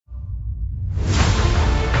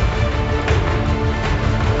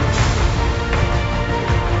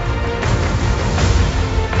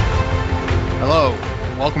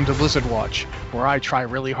welcome to Blizzard Watch, where I try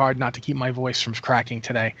really hard not to keep my voice from cracking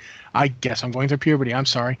today. I guess I'm going through puberty, I'm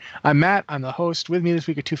sorry. I'm Matt, I'm the host. With me this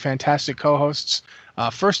week are two fantastic co-hosts.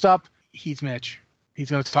 First up, he's Mitch. He's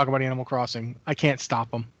going to talk about Animal Crossing. I can't stop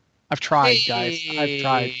him. I've tried, guys. I've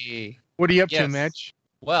tried. What are you up to, Mitch?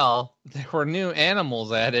 Well, there were new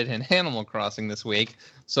animals added in Animal Crossing this week,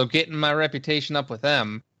 so getting my reputation up with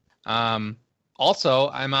them. Also,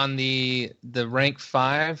 I'm on the rank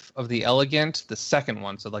 5 of the Elegant, the second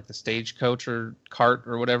one, so like the stagecoach or cart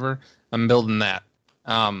or whatever. I'm building that.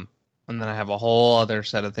 And then I have a whole other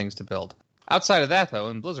set of things to build. Outside of that, though,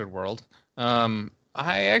 in Blizzard World, I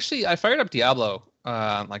fired up Diablo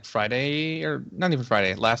like Friday, or not even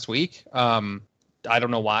Friday, last week. I don't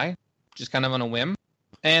know why, just kind of on a whim.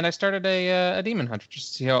 And I started a Demon Hunter just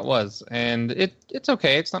to see how it was. And it's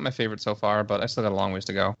okay. It's not my favorite so far, but I still got a long ways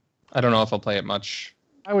to go. I don't know if I'll play it much.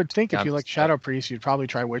 I would think if you like Shadow Priest, you'd probably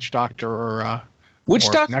try Witch Doctor or Witch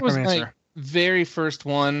Doctor was my very first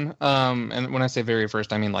one. And when I say very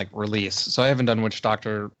first, I mean like release. So I haven't done Witch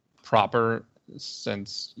Doctor proper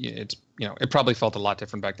since it probably felt a lot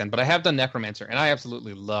different back then. But I have done Necromancer, and I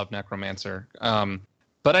absolutely love Necromancer.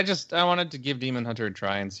 But I wanted to give Demon Hunter a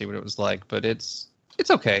try and see what it was like. But it's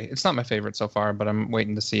okay. It's not my favorite so far, but I'm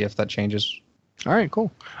waiting to see if that changes. All right,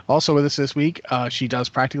 cool. Also with us this week, she does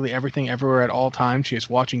practically everything everywhere at all times. She is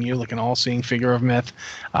watching you like an all-seeing figure of myth.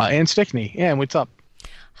 Ann Stickney. Ann, what's up?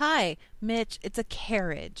 Hi, Mitch. It's a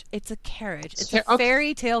carriage. It's a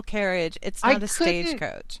fairy tale carriage. It's not a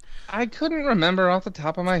stagecoach. I couldn't remember off the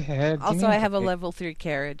top of my head. Also, I have a level 3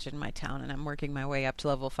 carriage in my town, and I'm working my way up to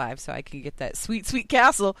level 5 so I can get that sweet, sweet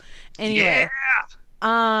castle. Anyway.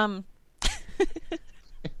 Yeah!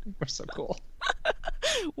 We're so cool.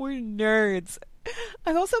 We're nerds.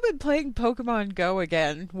 I've also been playing Pokemon Go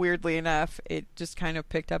again. Weirdly enough, it just kind of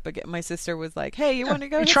picked up again. My sister was like, "Hey, you want to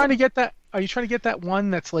go?" Are you trying to get that one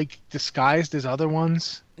that's like disguised as other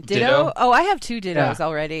ones? Ditto? Oh, I have 2 Dittos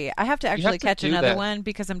already. I have to actually catch another one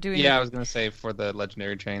because I'm doing. Yeah, I was gonna say for the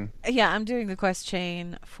legendary chain. Yeah, I'm doing the quest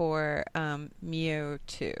chain for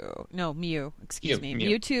Mewtwo. No, Mew. Excuse me.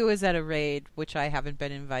 Mewtwo is at a raid which I haven't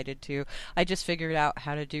been invited to. I just figured out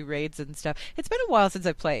how to do raids and stuff. It's been a while since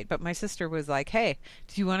I played, but my sister was like, "Hey,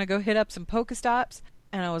 do you want to go hit up some Pokestops?"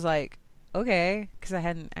 And I was like, okay, because I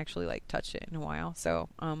hadn't actually like touched it in a while. So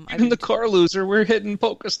I'm the car loser. We're hitting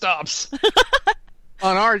Pokestops.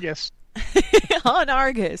 On Argus. On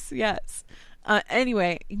Argus, yes.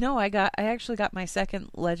 Anyway, no, I actually got my second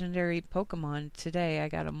legendary Pokemon today. I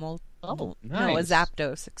got a nice. No, a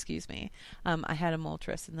Zapdos, excuse me. I had a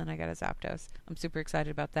Moltres and then I got a Zapdos. I'm super excited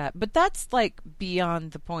about that. But that's like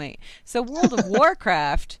beyond the point. So World of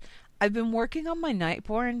Warcraft, I've been working on my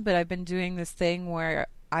Nightborn, but I've been doing this thing where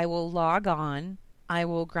I will log on, I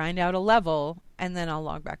will grind out a level, and then I'll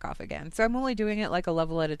log back off again. So I'm only doing it like a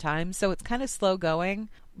level at a time. So it's kind of slow going,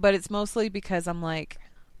 but it's mostly because I'm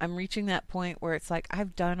reaching that point where it's like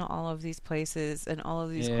I've done all of these places and all of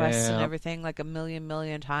these quests and everything like a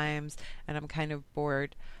million times, and I'm kind of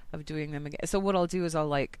bored of doing them again. So what I'll do is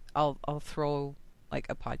I'll throw like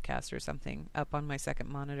a podcast or something up on my second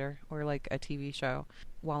monitor or like a TV show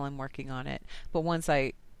while I'm working on it. But once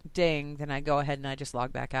I ding, then I go ahead and I just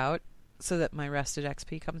log back out so that my rested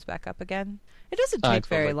XP comes back up again. It doesn't take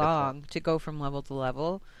very long to go from level to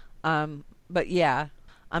level. But yeah,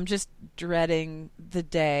 I'm just dreading the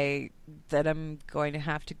day that I'm going to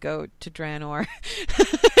have to go to Draenor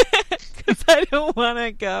because I don't want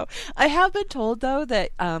to go. I have been told though that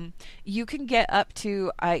you can get up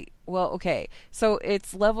to so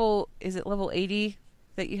it's level 80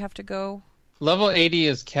 that you have to go? Level 80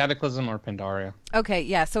 is Cataclysm or Pandaria. Okay,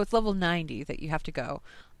 yeah, so it's level 90 that you have to go.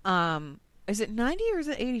 Is it 90 or is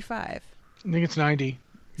it 85? I think it's 90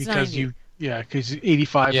 because because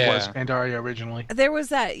 85 was Pandaria originally. There was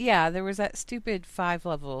that stupid 5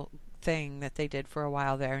 level thing that they did for a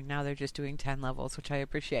while there, and now they're just doing 10 levels, which I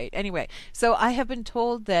appreciate. Anyway, so I have been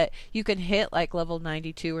told that you can hit like level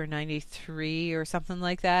 92 or 93 or something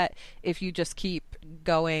like that if you just keep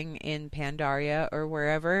going in Pandaria or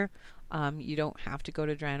wherever. You don't have to go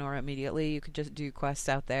to Draenor immediately. You could just do quests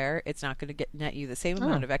out there. It's not going to net you the same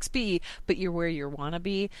amount of XP, but you're where you want to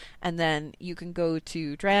be. And then you can go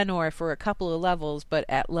to Draenor for a couple of levels, but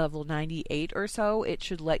at level 98 or so, it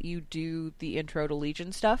should let you do the Intro to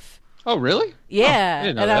Legion stuff. Oh, really?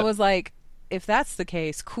 Yeah. I I was like, if that's the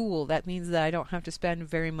case, cool. That means that I don't have to spend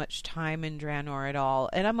very much time in Draenor at all,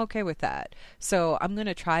 and I'm okay with that. So I'm going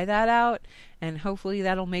to try that out, and hopefully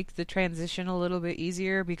that'll make the transition a little bit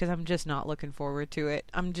easier because I'm just not looking forward to it.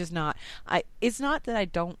 I'm just not. It's not that I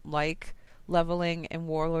don't like leveling in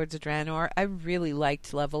Warlords of Draenor. I really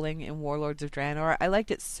liked leveling in Warlords of Draenor. I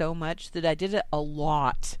liked it so much that I did it a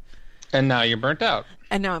lot. And now you're burnt out.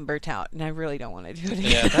 And now I'm burnt out, and I really don't want to do it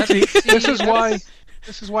again. Yeah,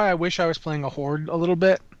 This is why I wish I was playing a Horde a little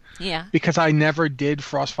bit. Yeah. Because I never did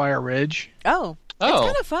Frostfire Ridge. Oh. It's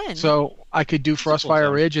kind of fun. So I could do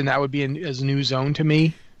Frostfire Ridge, and that would be as a new zone to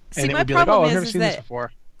me. See, and it my would be like, problem I've never is seen that this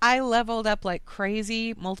before. I leveled up like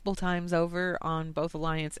crazy multiple times over on both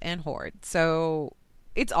Alliance and Horde. So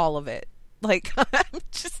it's all of it. Like,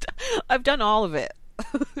 I've done all of it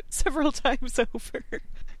several times over.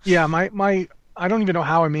 Yeah, my I don't even know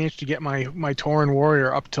how I managed to get my Tauren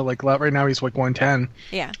warrior up to like right now he's like 110.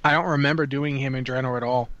 Yeah. I don't remember doing him in Draenor at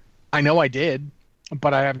all. I know I did,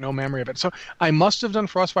 but I have no memory of it. So I must have done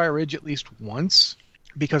Frostfire Ridge at least once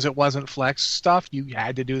because it wasn't flex stuff. You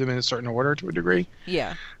had to do them in a certain order to a degree.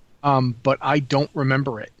 Yeah. But I don't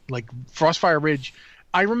remember it. Like Frostfire Ridge,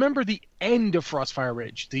 I remember the end of Frostfire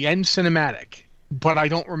Ridge, the end cinematic, but I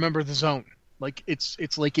don't remember the zone. Like it's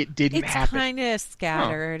like it didn't happen. It's kind of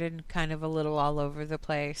scattered and kind of a little all over the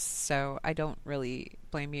place. So I don't really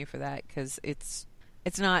blame you for that because it's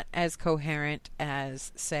not as coherent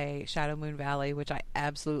as, say, Shadow Moon Valley, which I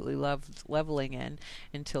absolutely loved leveling in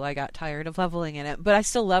until I got tired of leveling in it. But I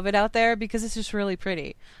still love it out there because it's just really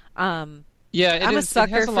pretty. Yeah, I'm a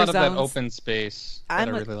sucker it has a lot for of that zones. open space that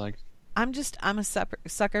I really like. I'm a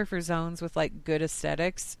sucker for zones with like good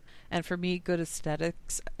aesthetics, and for me, good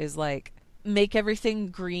aesthetics is like make everything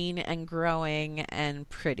green and growing and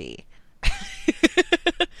pretty.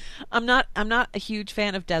 I'm not a huge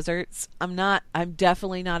fan of deserts. I'm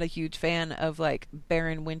definitely not a huge fan of like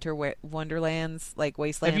barren winter wonderlands, like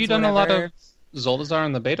wastelands. Have you done a lot of Zoldazar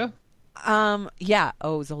in the beta? Yeah.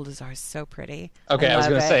 Oh, Zoldazar is so pretty. Okay, I was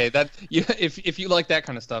gonna say that if you like that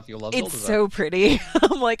kind of stuff, you'll love Zoldazar. It's so pretty.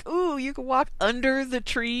 I'm like, ooh, you can walk under the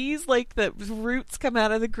trees, like the roots come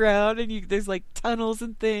out of the ground, and there's like tunnels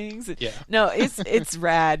and things. Yeah. No, it's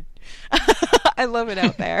rad. I love it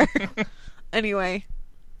out there. Anyway,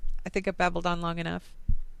 I think I babbled on long enough.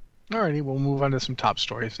 Alrighty, we'll move on to some top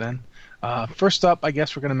stories then. First up, I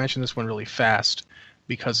guess we're going to mention this one really fast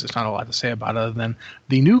because there's not a lot to say about it other than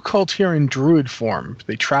the new Kultiran Druid form,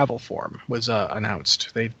 the travel form, was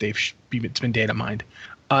announced. It's been data mined.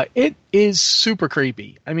 It is super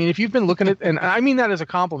creepy. I mean, if you've been looking at, and I mean that as a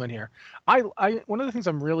compliment here. One of the things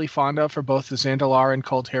I'm really fond of for both the Zandalar and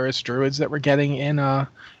Kultiris Druids that we're getting in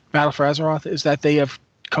Battle for Azeroth is that they have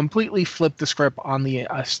completely flipped the script on the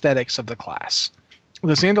aesthetics of the class.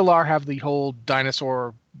 The Zandalar have the whole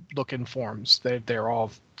dinosaur-looking forms. They're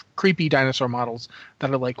all creepy dinosaur models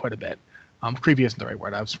that I like quite a bit. Creepy isn't the right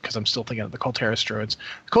word, because I'm still thinking of the Kultiris Druids.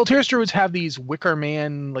 The Kultiris Druids have these Wicker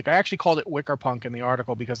Man, like I actually called it Wicker Punk in the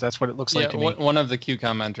article because that's what it looks like to me. One of the Q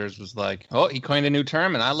commenters was like, "Oh, he coined a new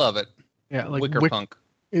term, and I love it." Yeah, like Wicker Punk.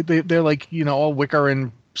 They're like all wicker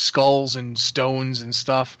and skulls and stones and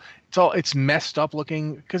stuff. It's messed up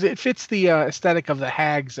looking because it fits the aesthetic of the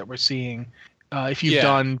hags that we're seeing. If you've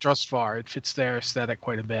done Drustvar, it fits their aesthetic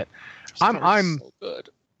quite a bit. I'm so good.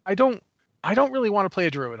 I don't really want to play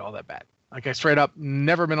a druid all that bad. Like I straight up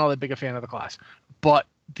never been all that big a fan of the class. But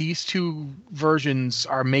these two versions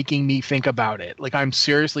are making me think about it. Like I'm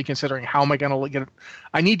seriously considering how am I going to get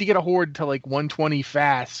I need to get a horde to like 120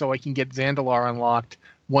 fast so I can get Zandalar unlocked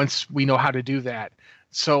once we know how to do that.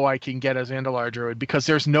 So I can get a Zandalar druid because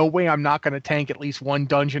there's no way I'm not going to tank at least one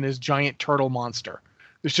dungeon as giant turtle monster.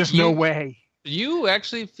 There's just no way. You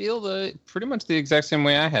actually feel pretty much the exact same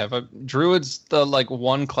way I have. Druid's the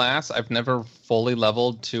one class I've never fully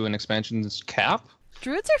leveled to an expansion's cap.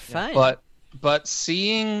 Druids are fun. But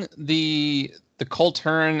seeing the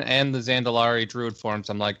Kulturn and the Zandalari druid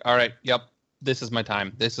forms, I'm like, all right, yep, this is my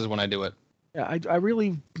time. This is when I do it. Yeah, I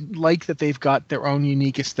really like that they've got their own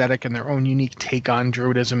unique aesthetic and their own unique take on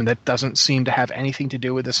druidism, and that doesn't seem to have anything to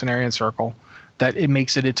do with the Cenarian Circle. That it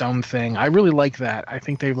makes it its own thing. I really like that. I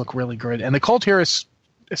think they look really good, and the Kultiris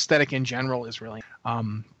aesthetic in general is really.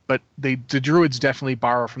 But the druids definitely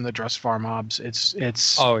borrow from the Drustvar mobs.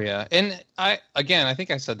 It's. Oh yeah, and I think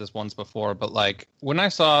I said this once before, but when I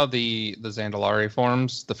saw the Zandalari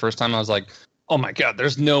forms the first time, I was like, oh my god,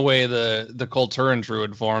 there's no way the Kulturan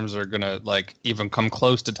druid forms are gonna even come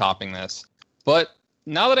close to topping this. But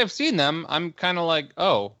now that I've seen them, I'm kind of like,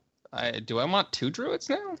 oh, do I want two druids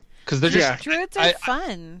now? Because they're just druids are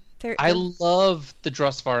fun. I love the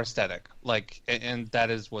Drustvar aesthetic, and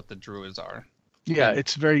that is what the druids are. Yeah,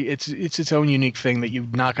 it's its own unique thing that you're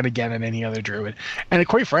not going to get in any other druid, and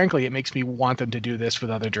quite frankly, it makes me want them to do this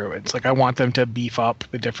with other druids. I want them to beef up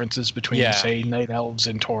the differences between, say, night elves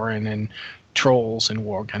and Tauren and trolls and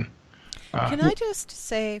worgen. Can I just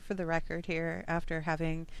say for the record here, after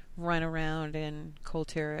having run around in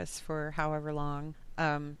Coltiris for however long,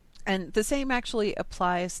 and the same actually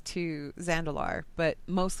applies to Zandalar, but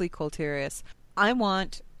mostly Coltiris, I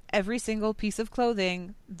want every single piece of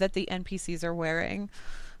clothing that the NPCs are wearing.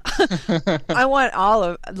 I want all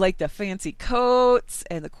of, like, the fancy coats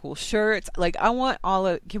and the cool shirts. Like, I want all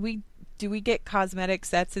of... Do we get cosmetic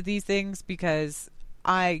sets of these things? Because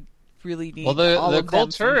I really need the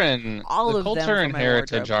Colturan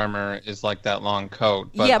heritage armor is like that long coat.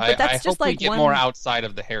 But yeah, but that's I just hope like we get more outside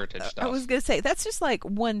of the heritage stuff. I was gonna say that's just like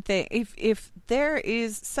one thing. If there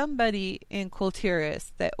is somebody in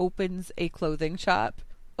Coltiris that opens a clothing shop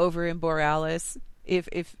over in Borealis,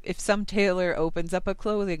 if some tailor opens up a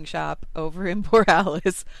clothing shop over in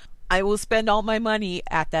Borealis, I will spend all my money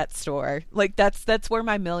at that store. Like that's where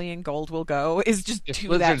my $1,000,000 gold will go. Is just if to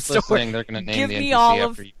Blizzard's that store. Listening, they're going to name give the me NPC all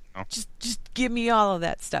after of, you. Know? Just give me all of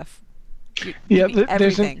that stuff. Yeah, give me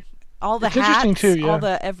everything. All the hats, too, yeah. all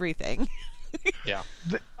the everything. Yeah,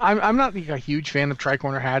 I'm not like a huge fan of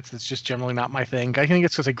tri-corner hats. That's just generally not my thing. I think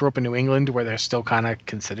it's because I grew up in New England, where they're still kind of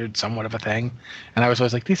considered somewhat of a thing, and I was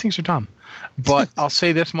always like, these things are dumb. But I'll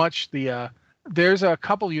say this much: there's a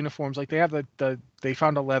couple uniforms. Like they have they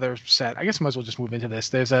found a leather set. I guess I might as well just move into this.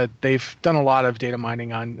 They've done a lot of data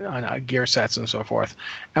mining on gear sets and so forth,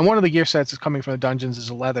 and one of the gear sets is coming from the dungeons is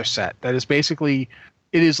a leather set that is basically,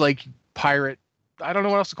 it is like pirate. I don't know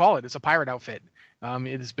what else to call it. It's a pirate outfit.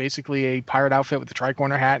 It is basically a pirate outfit with the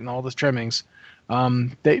tri-corner hat and all the trimmings.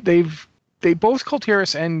 They both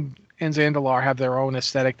Coltiris and Zandalar have their own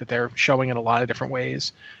aesthetic that they're showing in a lot of different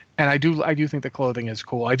ways, and I do think the clothing is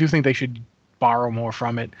cool. I do think they should borrow more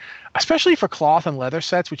from it, especially for cloth and leather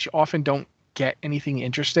sets, which often don't get anything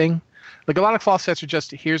interesting. Like a lot of cloth sets are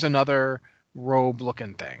just, here's another robe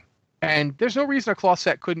looking thing, and there's no reason a cloth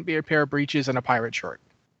set couldn't be a pair of breeches and a pirate shirt.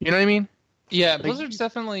 You know what I mean? Yeah, Blizzard's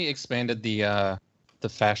definitely expanded the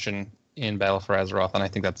fashion in Battle for Azeroth, and I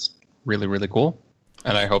think that's really, really cool.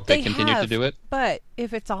 And I hope they continue to do it. But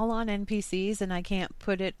if it's all on NPCs and I can't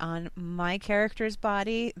put it on my character's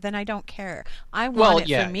body, then I don't care. I want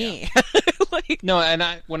it for me. Yeah. No, and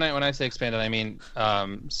when I say expanded, I mean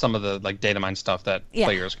some of the like data mine stuff that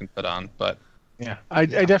players can put on. But yeah, I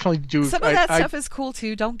definitely do. Some of that stuff is cool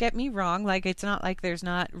too. Don't get me wrong. Like it's not like there's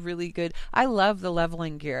not really good. I love the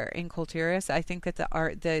leveling gear in Coltiris. I think that the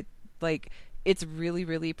art it's really,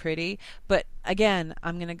 really pretty. But again,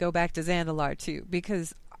 I'm going to go back to Zandalar too,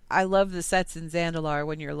 because I love the sets in Zandalar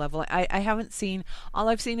when you're leveling. I haven't seen, all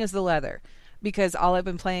I've seen is the leather, because all I've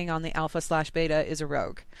been playing on the alpha/beta is a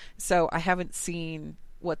rogue. So I haven't seen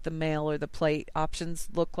what the mail or the plate options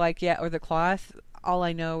look like yet, or the cloth. All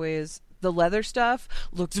I know is the leather stuff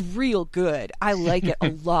looks real good. I like it a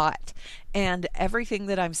lot. And everything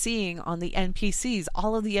that I'm seeing on the NPCs,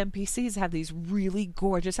 all of the NPCs have these really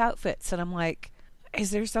gorgeous outfits. And I'm like,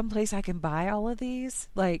 is there some place I can buy all of these?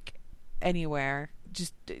 Like, anywhere.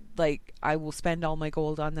 Just, like, I will spend all my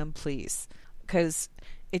gold on them, please. Because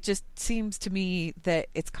it just seems to me that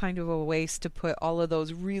it's kind of a waste to put all of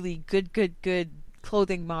those really good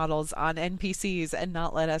clothing models on NPCs and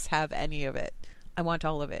not let us have any of it. I want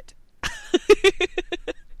all of it.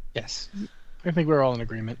 Yes, I think we're all in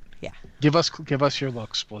agreement. Yeah, give us your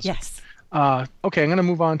looks, Blizzard. Yes. Okay, I'm going to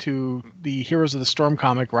move on to the Heroes of the Storm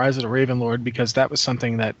comic, Rise of the Ravenlord, because that was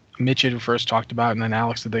something that Mitch had first talked about, and then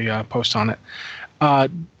Alex did the post on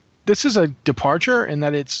it. This is a departure in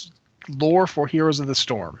that it's lore for Heroes of the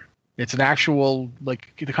Storm. It's an actual, like,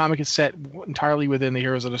 the comic is set entirely within the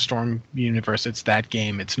Heroes of the Storm universe. It's that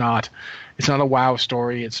game. It's not a WoW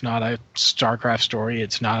story. It's not a StarCraft story.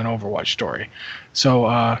 It's not an Overwatch story. So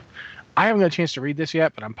I haven't got a chance to read this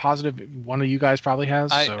yet, but I'm positive one of you guys probably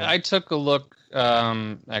has. I took a look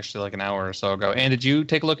actually like an hour or so ago. And did you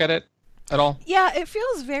take a look at it at all? Yeah, it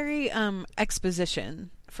feels very exposition,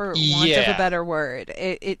 for want of a better word.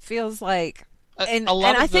 It feels like... And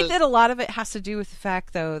I think that a lot of it has to do with the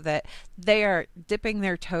fact, though, that they are dipping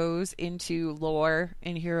their toes into lore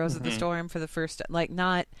in Heroes of the Storm for the first, like,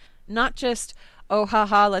 not just, oh,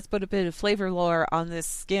 haha, let's put a bit of flavor lore on this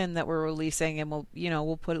skin that we're releasing, and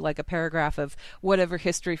we'll put like a paragraph of whatever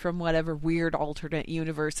history from whatever weird alternate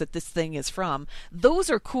universe that this thing is from. Those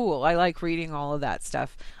are cool. I like reading all of that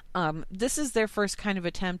stuff. This is their first kind of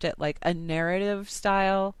attempt at like a narrative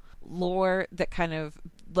style lore that kind of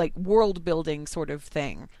like world building sort of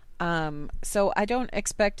thing. So I don't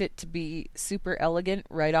expect it to be super elegant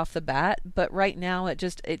right off the bat, but right now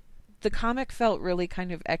the comic felt really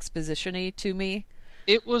kind of exposition-y to me.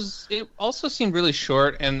 It also seemed really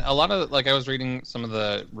short, and a lot of, like, I was reading some of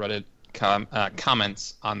the Reddit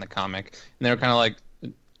comments on the comic, and they were kind of like,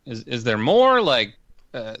 is there more? Like,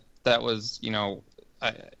 that was,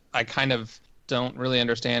 I kind of don't really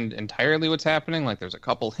understand entirely what's happening. Like, there's a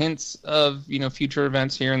couple hints of, future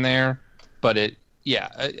events here and there, but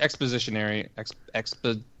expositionary.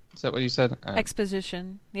 Is that what you said?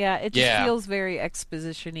 Exposition. Yeah, it just feels very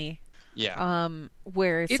exposition-y. Yeah.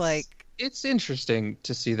 Where it's interesting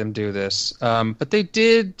to see them do this. But they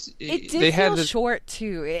did. It did they feel had short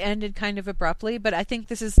too. It ended kind of abruptly, but I think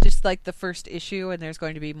this is just like the first issue, and there's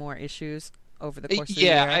going to be more issues over the course of the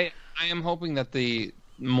year. Yeah, I am hoping that the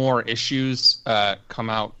more issues come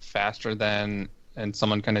out faster than, and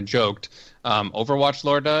someone kind of joked, Overwatch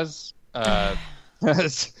lore does.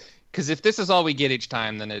 Because if this is all we get each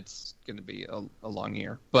time, then it's going to be a long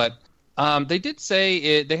year. But they did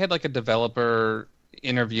say they had like a developer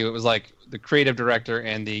interview. It was like the creative director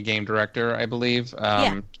and the game director, I believe,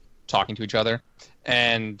 talking to each other.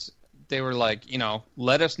 And they were like,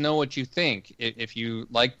 let us know what you think. If you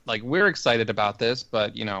like we're excited about this,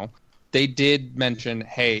 but, they did mention,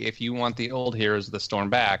 hey, if you want the old Heroes of the Storm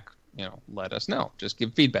back, let us know. Just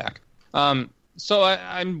give feedback. So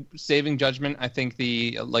I'm saving judgment. I think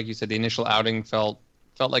like you said, the initial outing felt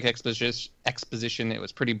like exposition. It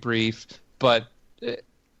was pretty brief, but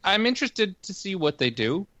I'm interested to see what they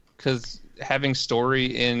do, because having story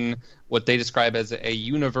in what they describe as a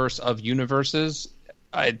universe of universes,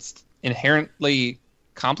 it's inherently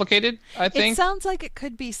complicated, I think. It sounds like it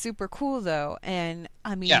could be super cool, though, and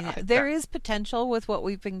I mean, there is potential with what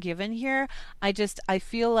we've been given here. I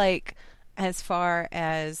feel like, as far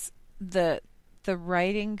as the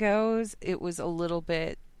writing goes, it was a little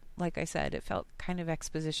bit, like I said, it felt kind of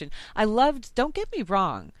exposition. Don't get me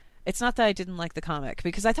wrong, it's not that I didn't like the comic,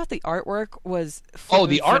 because I thought the artwork was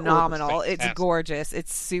phenomenal. It's gorgeous.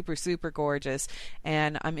 It's super, super gorgeous.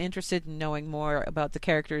 And I'm interested in knowing more about the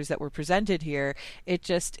characters that were presented here.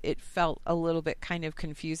 It felt a little bit kind of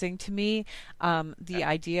confusing to me. The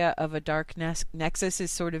idea of a dark nexus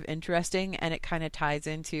is sort of interesting, and it kind of ties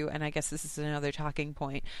into, and I guess this is another talking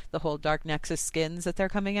point, the whole dark nexus skins that they're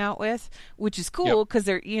coming out with, which is cool because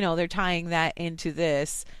they're tying that into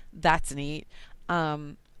this. That's neat.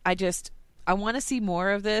 I want to see more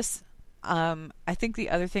of this. I think the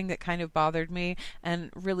other thing that kind of bothered me, and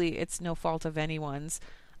really it's no fault of anyone's,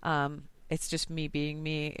 it's just me being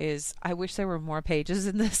me, is I wish there were more pages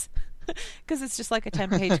in this. Because it's just like a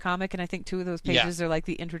 10-page comic, and I think 2 of those pages are like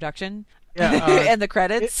the introduction and the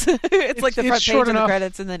credits. It's like the front page and the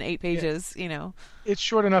credits, and then 8 pages, It's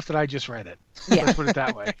short enough that I just read it. Yeah. Let's put it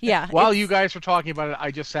that way. Yeah. While you guys were talking about it, I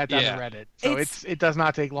just sat down and read it. So it does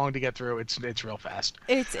not take long to get through. It's real fast.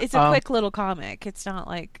 It's a quick little comic. It's not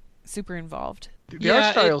like super involved. The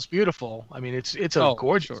art style is beautiful. I mean, it's a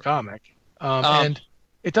gorgeous comic. And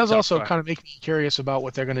it does also kind of make me curious about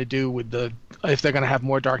what they're going to do with if they're going to have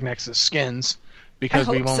more Dark Nexus skins, because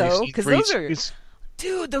we've only seen 3.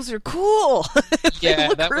 Dude, those are cool. They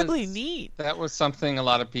look really neat. That was something a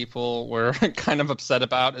lot of people were kind of upset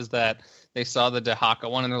about, is that they saw the Dahaka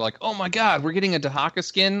one and they're like, oh my god, we're getting a Dahaka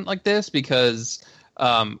skin like this, because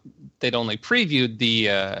they'd only previewed the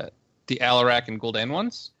Alarak and Gul'dan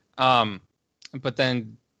ones. But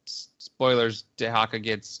then, spoilers, Dahaka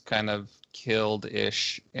gets kind of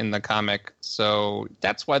killed-ish in the comic, so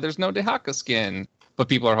that's why there's no Dahaka skin. But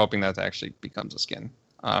people are hoping that actually becomes a skin.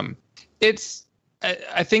 I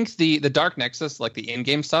think the Dark Nexus, like the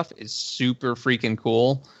in-game stuff, is super freaking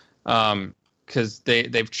cool, because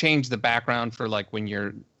they've changed the background for like when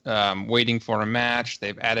you're waiting for a match.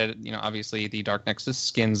 They've added, obviously the Dark Nexus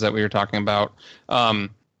skins that we were talking about, and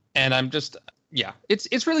I'm just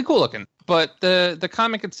it's really cool looking. But the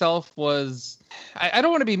comic itself was, I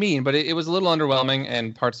don't want to be mean, but it was a little underwhelming,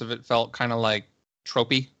 and parts of it felt kind of like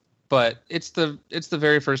tropey. But it's the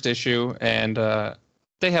very first issue, and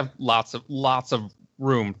they have lots of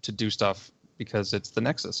room to do stuff, because it's the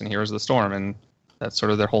Nexus and Heroes of the Storm, and that's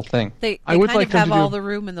sort of their whole thing. They have all the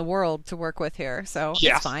room in the world to work with here, so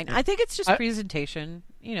it's fine. I think it's just presentation,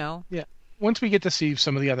 Yeah. Once we get to see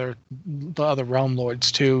some of the other Realm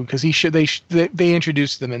Lords too, because they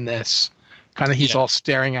introduced them in this. Kind of, he's all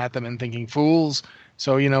staring at them and thinking fools.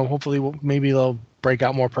 So hopefully maybe they'll break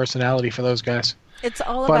out more personality for those guys. It's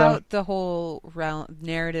all about the whole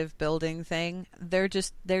narrative building thing. They're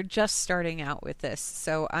just starting out with this,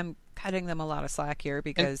 so I'm cutting them a lot of slack here,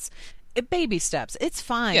 because baby steps. It's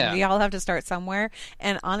fine. Yeah. We all have to start somewhere.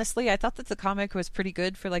 And honestly, I thought that the comic was pretty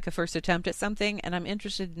good for like a first attempt at something, and I'm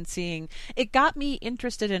interested in seeing. It got me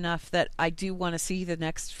interested enough that I do want to see the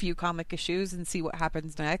next few comic issues and see what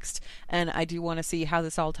happens next. And I do want to see how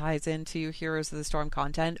this all ties into Heroes of the Storm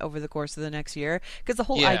content over the course of the next year, because the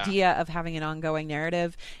whole idea of having an ongoing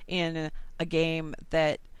narrative in a game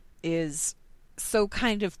that is so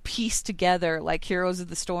kind of pieced together like Heroes of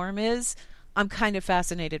the Storm is, I'm kind of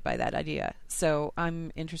fascinated by that idea. So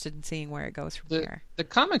I'm interested in seeing where it goes from here. The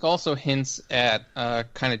comic also hints at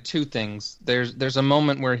kind of two things. There's a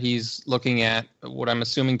moment where he's looking at what I'm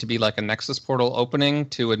assuming to be like a Nexus portal opening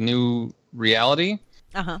to a new reality.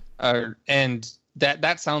 And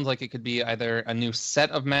that sounds like it could be either a new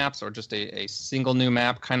set of maps or just a single new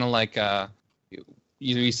map, kind of like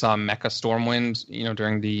you saw Mecha Stormwind,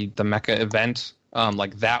 during the Mecha event.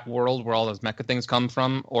 Like that world where all those mecha things come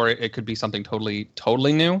from, or it could be something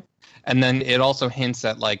totally new. And then it also hints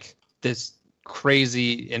at like this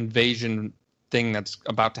crazy invasion thing that's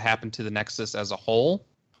about to happen to the Nexus as a whole.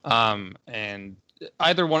 And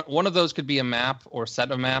either one of those could be a map or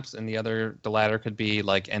set of maps, and the latter could be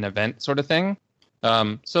like an event sort of thing.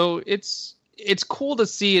 So it's cool to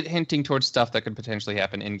see it hinting towards stuff that could potentially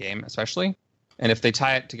happen in game, especially. And if they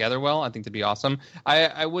tie it together well, I think that'd be awesome.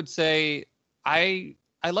 I would say I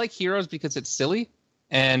like Heroes because it's silly,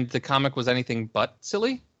 and the comic was anything but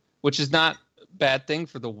silly, which is not a bad thing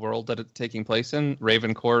for the world that it's taking place in.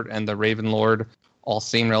 Ravencourt and the Raven Lord all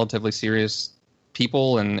seem relatively serious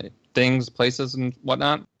people and things, places, and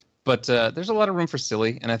whatnot. But there's a lot of room for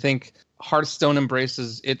silly, and I think Hearthstone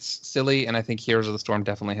embraces its silly, and I think Heroes of the Storm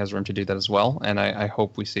definitely has room to do that as well, and I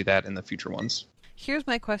hope we see that in the future ones. Here's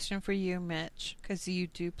my question for you, Mitch, because you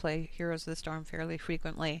do play Heroes of the Storm fairly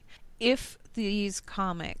frequently. If these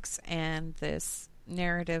comics and this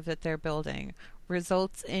narrative that they're building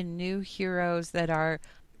results in new heroes that are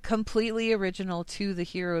completely original to the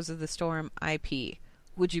Heroes of the Storm IP,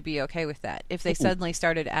 would you be okay with that? If they suddenly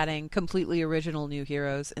started adding completely original new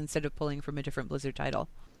heroes instead of pulling from a different Blizzard title?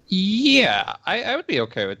 Yeah, I would be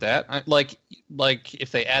okay with that. Like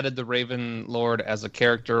if they added the Raven Lord as a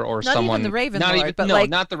character, or not someone even the Raven not Lord, even, but no, like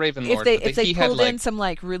not the Raven Lord. If they pulled had, in some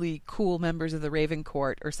like really cool members of the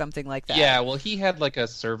Ravencourt or something like that. Yeah, well, he had like a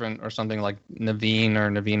servant or something like Naveen or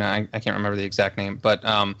Navina. I can't remember the exact name, but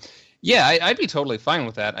yeah, I'd be totally fine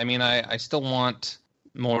with that. I mean, I still want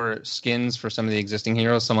more skins for some of the existing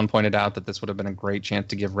heroes. Someone pointed out that this would have been a great chance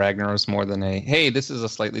to give Ragnaros more than hey, this is a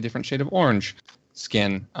slightly different shade of orange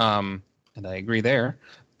skin. And I agree there.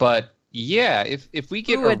 But yeah, if we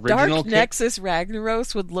get a original Dark Nexus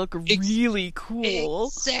Ragnaros would look really cool.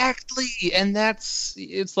 Exactly. And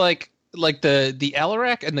it's like the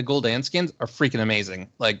Alarak and the Gul'dan skins are freaking amazing.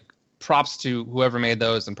 Like, props to whoever made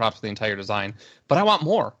those and props to the entire design. But I want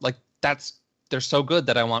more. Like, they're so good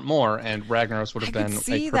that I want more, and Ragnaros would have been a perfect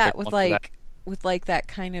see that with one with like that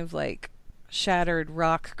kind of like shattered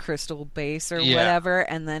rock crystal base or whatever,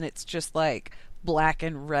 and then it's just like black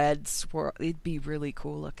and red swirl. It'd be really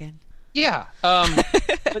cool looking. Yeah.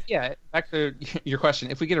 But yeah, back to your question.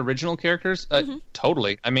 If we get original characters,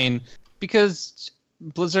 totally. I mean, because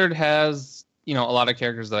Blizzard has, a lot of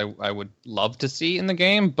characters that I would love to see in the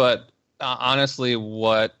game, but honestly,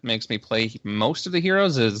 what makes me play most of the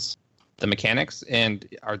heroes is the mechanics, and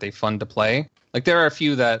are they fun to play? Like, there are a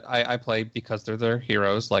few that I play because they're their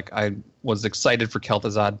heroes. Like, I was excited for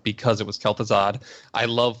Kel'Thuzad because it was Kel'Thuzad. I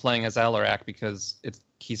love playing as Alarak because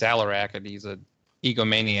he's Alarak, and he's an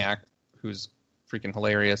egomaniac who's freaking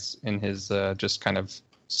hilarious in his just kind of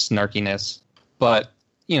snarkiness. But,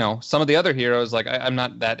 some of the other heroes, like, I'm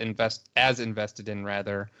not that invested in,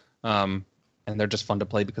 rather. And they're just fun to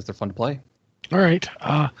play because they're fun to play. All right.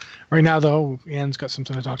 Right now, though, Anne's got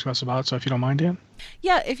something to talk to us about, so if you don't mind, Anne.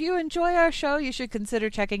 Yeah, if you enjoy our show, you should consider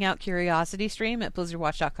checking out Curiosity Stream at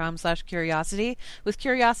blizzardwatch.com/curiosity. With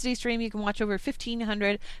Curiosity Stream, you can watch over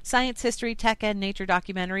 1,500 science, history, tech, and nature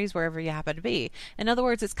documentaries wherever you happen to be. In other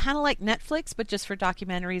words, it's kind of like Netflix, but just for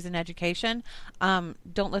documentaries and education.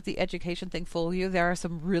 Don't let the education thing fool you. There are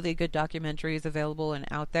some really good documentaries available and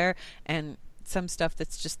out there, and some stuff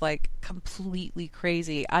that's just like completely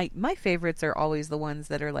crazy. My favorites are always the ones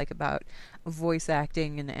that are like about voice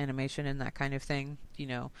acting and animation and that kind of thing,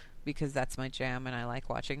 because that's my jam and I like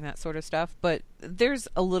watching that sort of stuff. But there's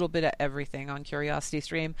a little bit of everything on Curiosity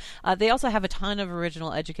Stream. They also have a ton of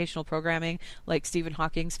original educational programming, like Stephen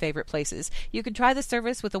Hawking's Favorite Places. You can try the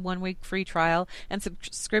service with a 1-week free trial, and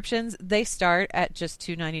subscriptions, they start at just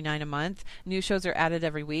 $2.99 a month. New shows are added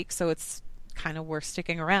every week, so it's kind of worth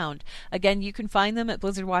sticking around. Again, you can find them at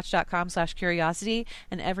blizzardwatch.com/curiosity,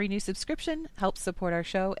 and every new subscription helps support our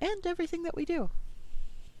show and everything that we do.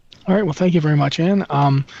 All right. Well, thank you very much, Anne.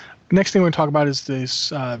 Next thing we're going to talk about is this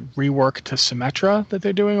rework to Symmetra that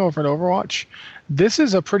they're doing over at Overwatch. This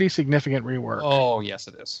is a pretty significant rework. Oh, yes,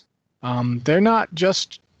 it is. They're not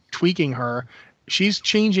just tweaking her. She's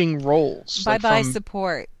changing roles. Bye-bye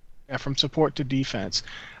support. Yeah, from support to defense.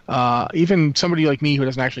 Even somebody like me who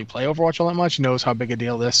doesn't actually play Overwatch all that much knows how big a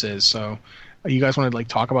deal this is. So You guys want to like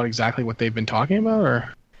talk about exactly what they've been talking about,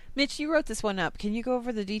 or? Mitch, you wrote this one up. Can you go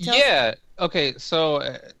over the details? Yeah. Okay.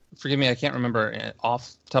 So, forgive me, I can't remember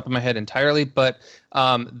off the top of my head entirely, but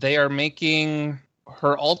they are making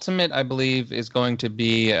her ultimate, I believe, is going to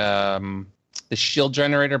be the shield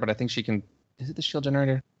generator. But I think she can. Is it the shield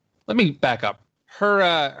generator? Let me back up.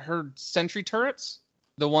 Her sentry turrets,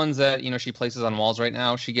 the ones that she places on walls right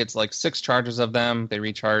now. She gets like 6 charges of them. They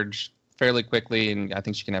recharge fairly quickly, and I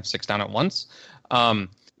think she can have 6 down at once.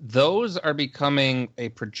 Those are becoming a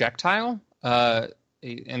projectile, and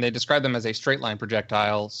they describe them as a straight line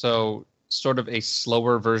projectile. So sort of a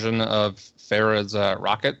slower version of Farah's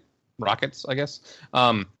rockets, I guess.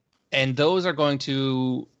 And those are going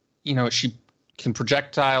to, she can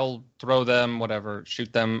projectile, throw them, whatever,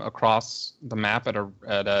 shoot them across the map at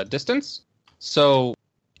a distance. So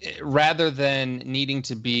rather than needing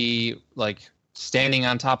to be like standing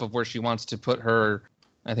on top of where she wants to put her,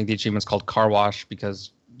 I think the achievement's called Car Wash because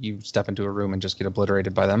you step into a room and just get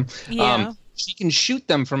obliterated by them. Yeah. She can shoot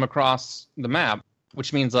them from across the map,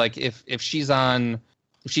 which means like if she's hiding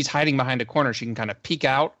behind a corner, she can kind of peek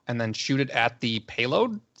out and then shoot it at the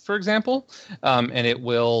payload, for example, and it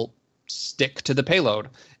will stick to the payload.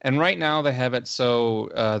 And right now they have it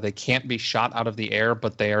so they can't be shot out of the air,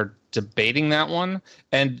 but they are debating that one.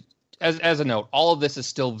 And as a note, all of this is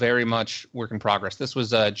still very much work in progress. This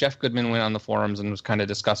was Jeff Goodman went on the forums and was kind of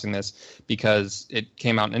discussing this because it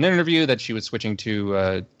came out in an interview that she was switching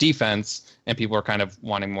to defense, and people were kind of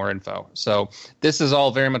wanting more info. So this is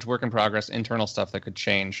all very much work in progress, internal stuff that could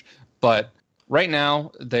change. But right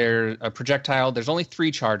now, they're a projectile. There's only 3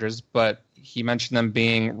 charges, but he mentioned them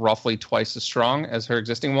being roughly twice as strong as her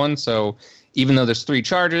existing one. So even though there's 3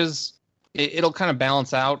 charges, it'll kind of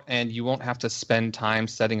balance out, and you won't have to spend time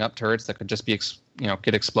setting up turrets that could just be,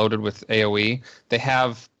 get exploded with AoE. They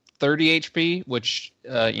have 30 HP, which,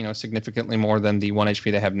 significantly more than the 1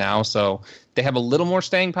 HP they have now. So they have a little more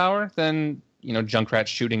staying power than, Junkrat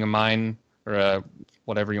shooting a mine or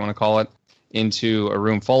whatever you want to call it into a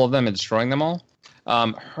room full of them and destroying them all.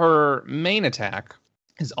 Her main attack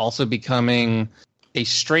is also becoming a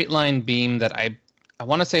straight line beam that I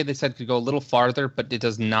want to say they said could go a little farther, but it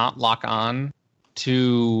does not lock on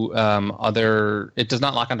to it does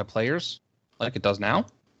not lock onto players like it does now.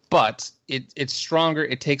 But it's stronger.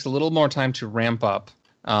 It takes a little more time to ramp up,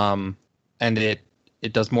 and it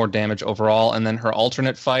does more damage overall. And then her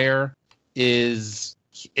alternate fire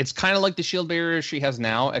it's kind of like the shield barrier she has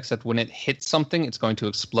now, except when it hits something, it's going to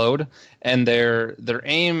explode. And their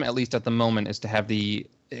aim, at least at the moment, is to have the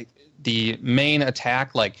main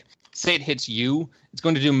attack, like say it hits you, it's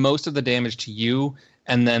going to do most of the damage to you,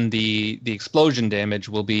 and then the explosion damage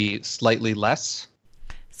will be slightly less.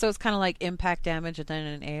 So it's kind of like impact damage and then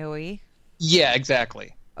an AoE? Yeah,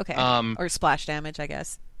 exactly. Okay. Or splash damage, I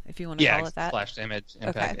guess, if you want to call it that. Splash damage,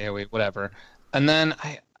 impact, okay. AoE, whatever. And then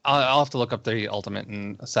I'll have to look up the ultimate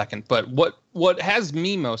in a second. But what has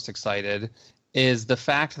me most excited is the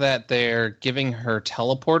fact that they're giving her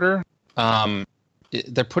teleporter.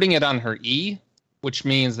 They're putting it on her E, which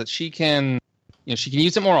means that she can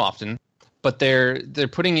use it more often. But they're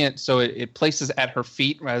putting it so it places at her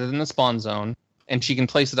feet rather than the spawn zone, and she can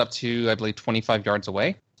place it up to, I believe, 25 yards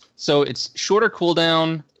away. So it's shorter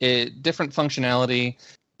cooldown, different functionality.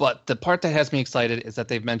 But the part that has me excited is that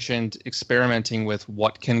they've mentioned experimenting with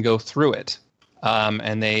what can go through it.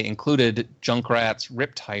 And they included Junkrat's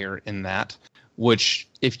Riptire in that, which,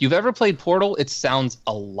 if you've ever played Portal, it sounds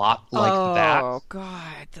a lot like that. Oh,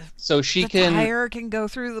 God. So the tire can go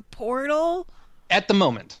through the portal? At the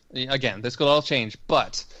moment. Again, this could all change.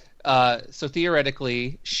 But, so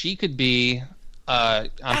theoretically, she could be on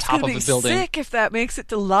top of a building. That's gonna be sick if that makes it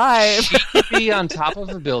to live. She could be on top of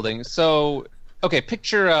a building. So... Okay,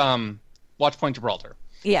 picture Watchpoint Gibraltar.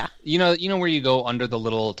 Yeah. You know where you go under the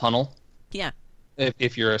little tunnel? Yeah.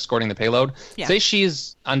 If you're escorting the payload? Yeah. Say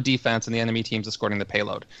she's on defense and the enemy team's escorting the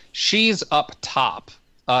payload. She's up top,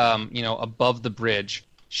 above the bridge.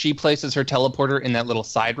 She places her teleporter in that little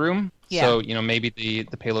side room. Yeah. So, maybe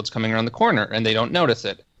the payload's coming around the corner and they don't notice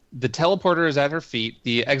it. The teleporter is at her feet.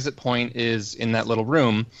 The exit point is in that little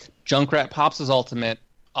room. Junkrat pops his ultimate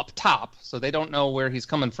up top, so they don't know where he's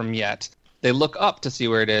coming from yet. They look up to see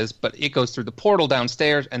where it is, but it goes through the portal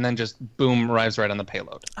downstairs and then just, boom, arrives right on the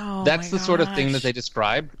payload. Oh, that's the sort of thing that they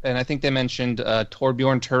described. And I think they mentioned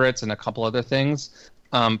Torbjorn turrets and a couple other things.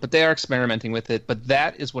 But they are experimenting with it. But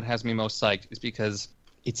that is what has me most psyched, is because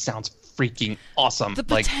it sounds freaking awesome. The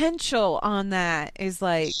potential on that is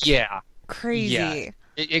crazy. Yeah,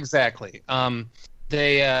 exactly.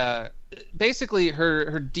 They basically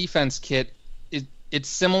her defense kit it's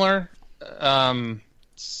similar.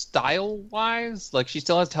 style-wise, like she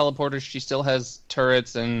still has teleporters, she still has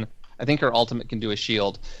turrets, and I think her ultimate can do a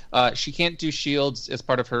shield. She can't do shields as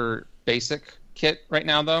part of her basic kit right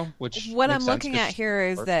now, though. Which what makes I'm sense, looking 'cause at here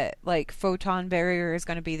is that like photon barrier is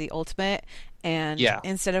going to be the ultimate, and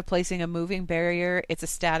instead of placing a moving barrier, it's a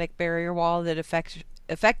static barrier wall that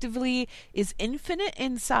effectively is infinite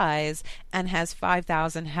in size and has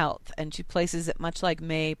 5,000 health. And she places it much like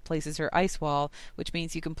Mei places her ice wall, which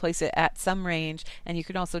means you can place it at some range, and you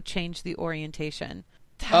can also change the orientation.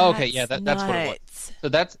 Okay, yeah, that's what it was. So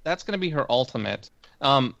that's going to be her ultimate.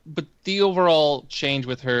 But the overall change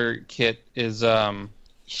with her kit is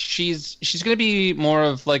she's going to be more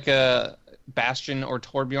of like a Bastion or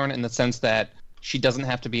Torbjorn in the sense that she doesn't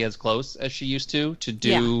have to be as close as she used to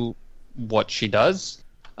do what she does.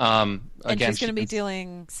 And she's going to be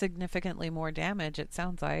dealing significantly more damage, it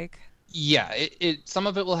sounds like. Yeah, some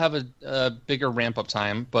of it will have a bigger ramp-up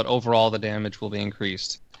time, but overall the damage will be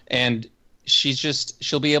increased. And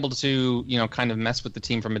she'll be able to, kind of mess with the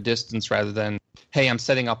team from a distance rather than, hey, I'm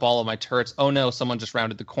setting up all of my turrets. Oh no, someone just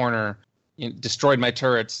rounded the corner, destroyed my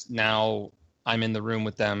turrets. Now I'm in the room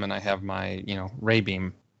with them and I have my, ray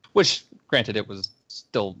beam, which granted it was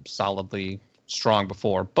still solidly strong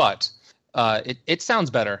before, but it sounds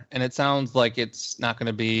better, and it sounds like it's not going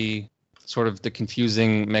to be sort of the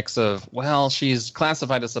confusing mix of, well, she's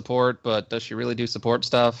classified as support, but does she really do support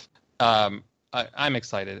stuff? I'm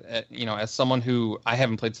excited. As someone who I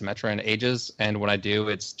haven't played Symmetra in ages, and when I do,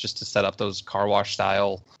 it's just to set up those car wash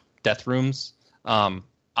style death rooms.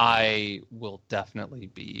 I will definitely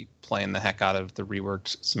be playing the heck out of the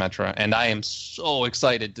reworked Symmetra, and I am so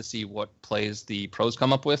excited to see what plays the pros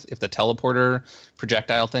come up with if the teleporter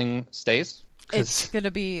projectile thing stays. It's going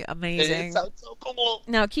to be amazing. It sounds so cool.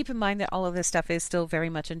 Now, keep in mind that all of this stuff is still very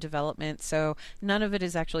much in development, so none of it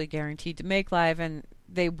is actually guaranteed to make live, and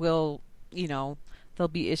they will, they'll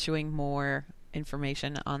be issuing more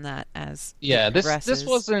information on that as it progresses. This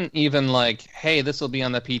wasn't even like, hey, this will be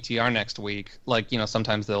on the PTR next week. Like,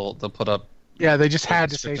 sometimes they'll put up. Yeah, they just had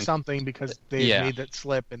to say something because they made that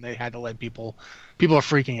slip, and they had to let people are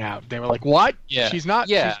freaking out. They were like, "What? Yeah, she's not.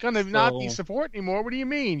 She's gonna not be support anymore. What do you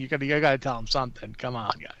mean? You gotta tell them something. Come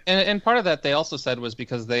on, guys." And part of that they also said was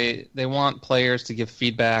because they want players to give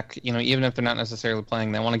feedback. Even if they're not necessarily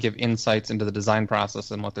playing, they want to give insights into the design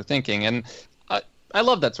process and what they're thinking. And I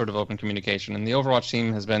love that sort of open communication, and the Overwatch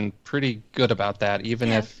team has been pretty good about that. Even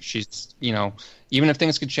if she's, even if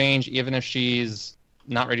things could change, even if she's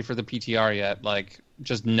not ready for the PTR yet, like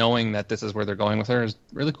just knowing that this is where they're going with her is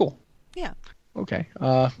really cool. Yeah. Okay.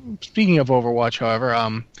 Speaking of Overwatch,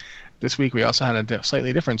 however, this week we also had a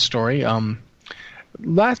slightly different story.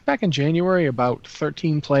 Back in January, about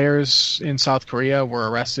 13 players in South Korea were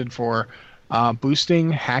arrested for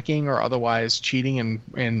boosting, hacking, or otherwise cheating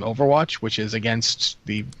in Overwatch, which is against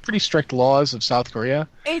the pretty strict laws of South Korea.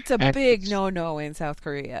 It's a big no-no in South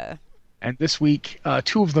Korea. And this week,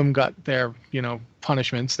 two of them got their,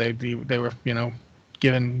 punishments. They were,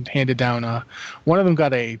 handed down. One of them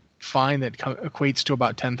got a fine that equates to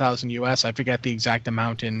about 10,000 US. I forget the exact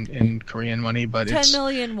amount in Korean money, but 10 it's 10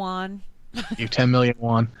 million won. 10 million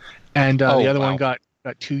won. And the other one got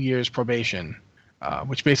 2 years probation.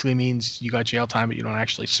 Which basically means you got jail time, but you don't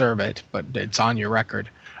actually serve it, but it's on your record.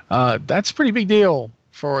 That's a pretty big deal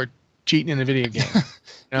for cheating in a video game.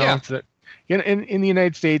 In the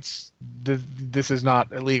United States, this is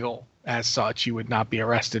not illegal as such. You would not be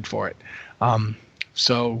arrested for it.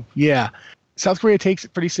 South Korea takes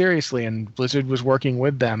it pretty seriously, and Blizzard was working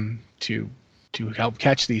with them to help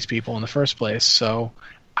catch these people in the first place. So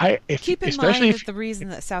keep in mind that the reason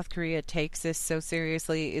that South Korea takes this so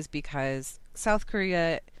seriously is because South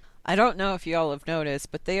Korea, I don't know if you all have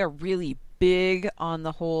noticed, but they are really big on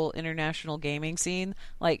the whole international gaming scene.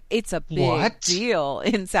 Like, it's a big deal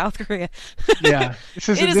in South Korea. Yeah, this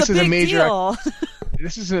is a major deal.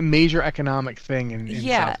 This is a major economic thing in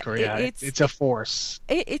South Korea. It's a force.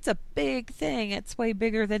 It's a big thing. It's way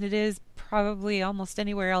bigger than it is probably almost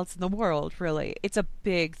anywhere else in the world, really. It's a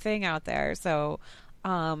big thing out there. So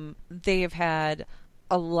they have had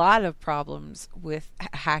a lot of problems with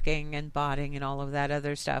hacking and botting and all of that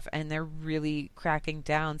other stuff, and they're really cracking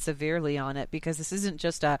down severely on it, because this isn't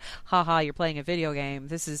just a haha you're playing a video game.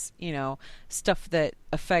 This is stuff that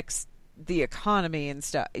affects the economy and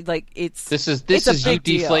stuff. Like, this is you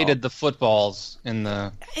deflated the footballs in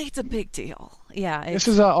the. It's a big deal. Yeah. This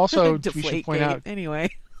is also we should point out anyway.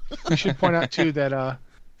 We should point out too that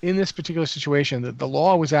in this particular situation that the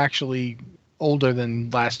law was actually older than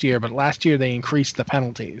last year, but last year they increased the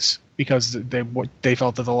penalties because they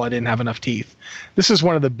felt that the law didn't have enough teeth. This is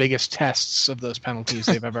one of the biggest tests of those penalties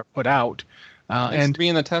they've ever put out. And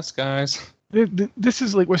being the test, guys. this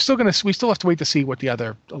is like we still have to wait to see what the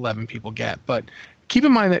other 11 people get. But keep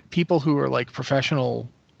in mind that people who are like professional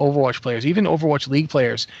Overwatch players, even Overwatch League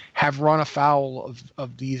players, have run afoul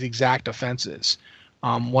of these exact offenses.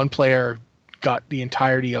 One player got the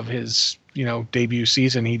entirety of his debut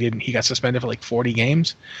season. He got suspended for like 40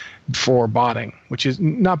 games for botting, which is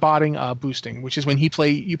not botting, boosting, which is when you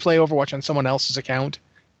play Overwatch on someone else's account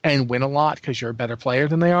and win a lot because you're a better player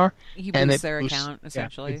than they are. You boost their account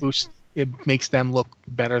essentially. Yeah, it makes them look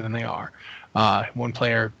better than they are. One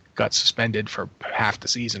player got suspended for half the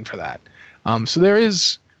season for that. So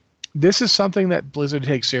this is something that Blizzard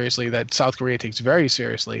takes seriously, that South Korea takes very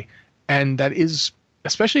seriously, and that is,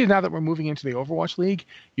 especially now that we're moving into the Overwatch League,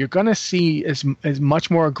 you're going to see as much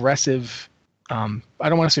more aggressive, I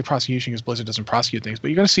don't want to say prosecution because Blizzard doesn't prosecute things, but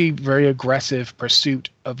you're going to see very aggressive pursuit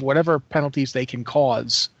of whatever penalties they can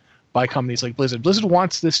cause by companies like Blizzard. Blizzard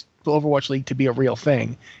wants this Overwatch League to be a real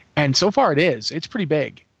thing, and so far it is. It's pretty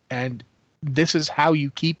big, and this is how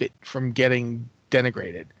you keep it from getting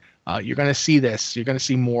denigrated. You're going to see this. You're going to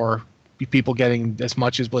see more people getting as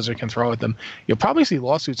much as Blizzard can throw at them. You'll probably see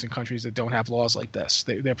lawsuits in countries that don't have laws like this.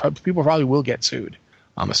 People probably will get sued,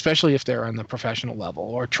 especially if they're on the professional level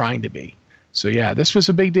or trying to be. So yeah, this was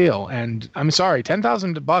a big deal. And I'm sorry,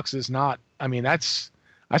 $10,000 is not. I mean, I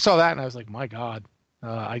saw that and I was like, my God,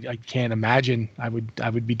 I can't imagine. I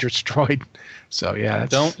would be destroyed. So yeah,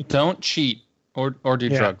 don't cheat or do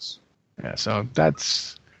drugs. Yeah, so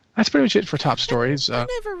that's pretty much it for top stories. I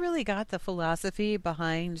never really got the philosophy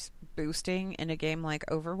behind boosting in a game like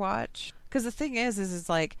Overwatch. Because the thing is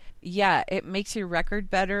like, yeah, it makes your record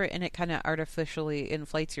better and it kind of artificially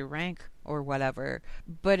inflates your rank or whatever.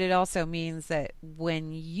 But it also means that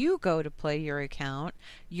when you go to play your account,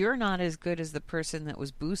 you're not as good as the person that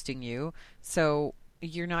was boosting you. So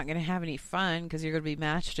you're not going to have any fun because you're going to be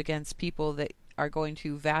matched against people that are going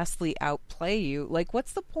to vastly outplay you. Like,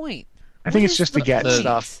 what's the point? I think it's just to get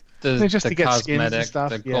stuff. Just to get skins and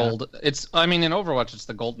stuff. The gold. It's. I mean, in Overwatch, it's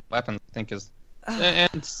the golden weapon. I think is,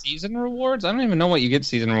 and season rewards. I don't even know what you get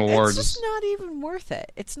season rewards. It's just not even worth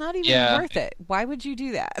it. It's not even worth it. Why would you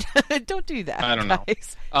do that? Don't do that. I don't know.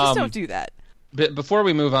 Just don't do that. But before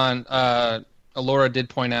we move on, Alora did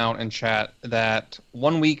point out in chat that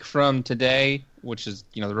 1 week from today, which is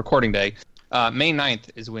the recording day, May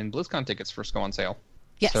 9th is when BlizzCon tickets first go on sale.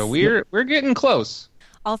 Yes. So we're getting close.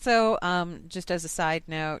 Also, just as a side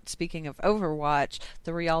note, speaking of Overwatch,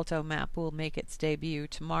 the Rialto map will make its debut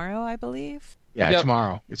tomorrow, I believe. Yeah,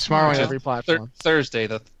 tomorrow. It's tomorrow on every platform. Thursday,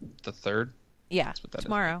 the 3rd. Yeah,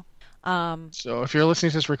 tomorrow. So if you're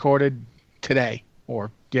listening to this recorded today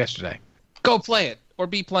or yesterday, go play it or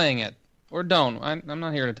be playing it or don't. I'm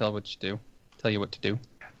not here to tell you what to do.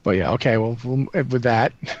 But yeah, okay. Well, with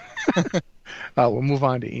that. We'll move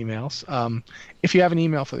on to emails. If you have an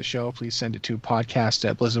email for the show, please send it to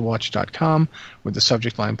podcast@blizzardwatch.com with the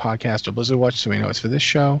subject line podcast or Blizzard Watch so we know it's for this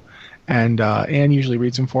show. And Anne usually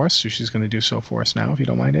reads them for us, so she's going to do so for us now, if you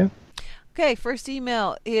don't mind, Anne. Okay, first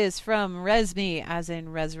email is from Resme, as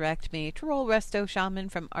in Resurrect Me, Troll Resto Shaman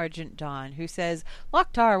from Argent Dawn, who says,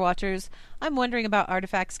 Loktar Watchers, I'm wondering about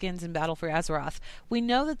artifact skins in Battle for Azeroth. We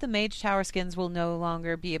know that the Mage Tower skins will no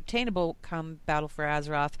longer be obtainable come Battle for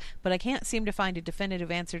Azeroth, but I can't seem to find a definitive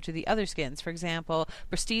answer to the other skins, for example,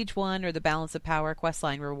 Prestige 1 or the Balance of Power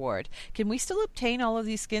questline reward. Can we still obtain all of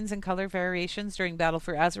these skins and color variations during Battle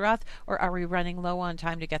for Azeroth, or are we running low on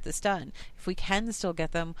time to get this done? If we can still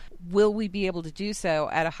get them, will we be able to do so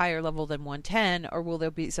at a higher level than 110, or will there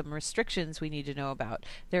be some restrictions we need to know about?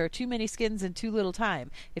 There are too many skins and too little time.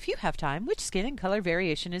 If you have time, which skin and color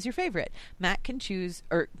variation is your favorite? Matt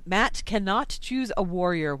cannot choose a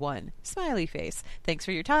warrior one. Smiley face. Thanks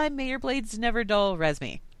for your time. May your blades never dull.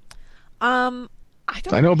 Resme. I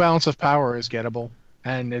know Balance of Power is gettable,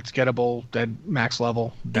 and it's gettable at max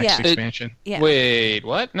level next expansion. Wait,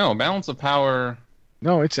 what? No, Balance of Power.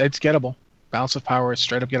 No, it's gettable. Balance of Power is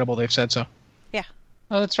straight up gettable. They've said so. Yeah.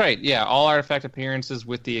 Oh, that's right. Yeah, all artifact appearances,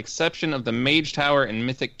 with the exception of the Mage Tower and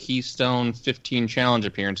Mythic Keystone 15 challenge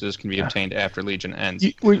appearances, can be obtained after Legion ends.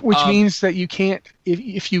 Which means that you can't,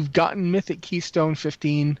 if you've gotten Mythic Keystone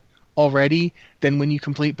 15 already, then when you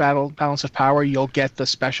complete Balance of Power, you'll get the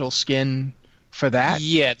special skin for that.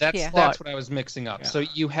 Yeah, that's what I was mixing up. Yeah. So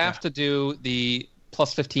you have to do the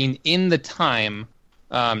plus 15 in the time,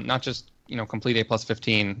 not just complete a plus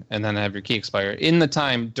 15 and then have your key expire in the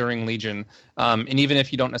time during Legion. And even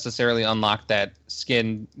if you don't necessarily unlock that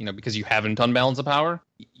skin, because you haven't done Balance of Power,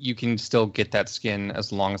 you can still get that skin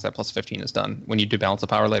as long as that plus 15 is done when you do Balance of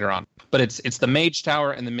Power later on. But it's the Mage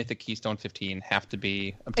Tower and the Mythic Keystone 15 have to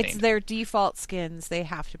be obtained. It's their default skins. They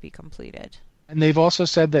have to be completed. And they've also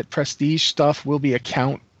said that Prestige stuff will be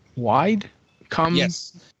account wide. come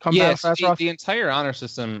Yes. come Yes, Battle Azeroth? the entire honor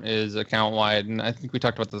system is account wide, and I think we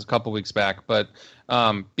talked about this a couple weeks back. But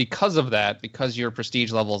because of that, because your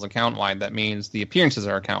prestige level is account wide, that means the appearances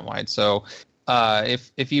are account wide. So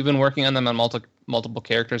if you've been working on them on multiple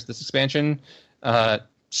characters this expansion,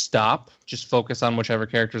 stop. Just focus on whichever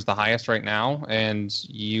character is the highest right now, and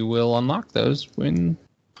you will unlock those when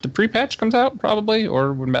the pre-patch comes out, probably,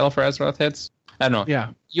 or when Battle for Azeroth hits. I don't know. Yeah.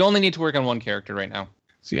 You only need to work on one character right now.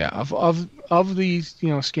 So yeah, of these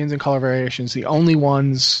skins and color variations, the only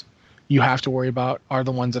ones you have to worry about are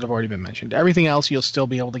the ones that have already been mentioned. Everything else you'll still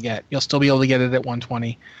be able to get. You'll still be able to get it at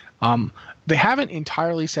 120. They haven't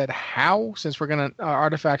entirely said how, since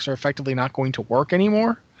artifacts are effectively not going to work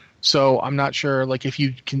anymore. So I'm not sure, like if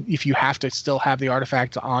you have to still have the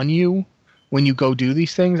artifacts on you when you go do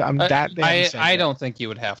these things. I don't think you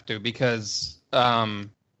would have to, because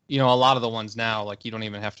a lot of the ones now, like, you don't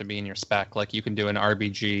even have to be in your spec. Like, you can do an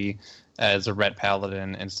RBG as a ret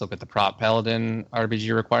paladin and still get the prop paladin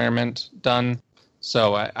RBG requirement done.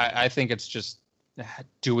 So I think it's just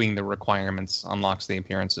doing the requirements unlocks the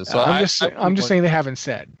appearances. So I'm just saying they haven't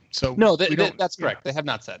said. So no, that's correct. They have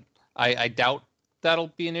not said. I doubt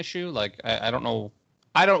that'll be an issue. Like, I don't know.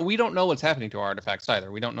 We don't know what's happening to our artifacts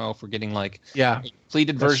either. We don't know if we're getting a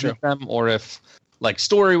completed version of them, or if, like,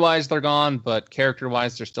 story-wise they're gone, but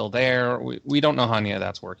character-wise they're still there. We don't know how any of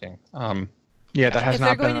that's working. That has not been on the beta. If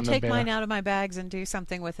they're going to take mine out of my bags and do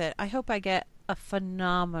something with it, I hope I get a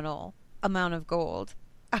phenomenal amount of gold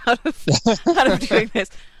out of doing this.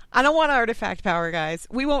 I don't want artifact power, guys.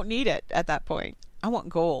 We won't need it at that point. I want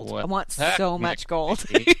gold. I want so much gold.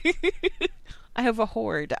 I have a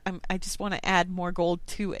hoard. I just want to add more gold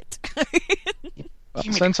to it.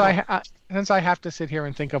 Since I have to sit here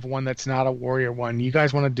and think of one that's not a warrior one, you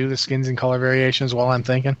guys want to do the skins and color variations while I'm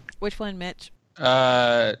thinking? Which one, Mitch?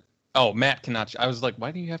 Matt cannot. I was like,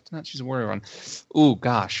 why do you have to not choose a warrior one? Ooh,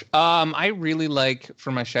 gosh. I really like,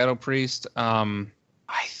 for my Shadow Priest,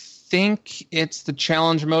 I think it's the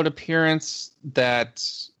challenge mode appearance that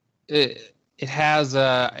it has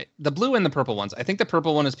the blue and the purple ones. I think the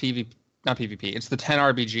purple one is not PvP. It's the 10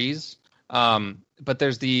 RBGs. But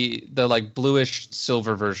there's the like bluish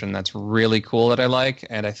silver version that's really cool that I like,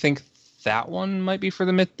 and I think that one might be for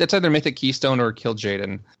that's either Mythic Keystone or Kill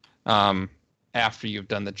Jaden. After you've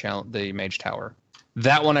done the Mage Tower,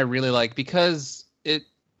 that one I really like because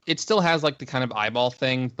it still has like the kind of eyeball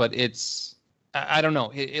thing, but I don't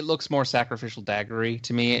know. It looks more sacrificial daggery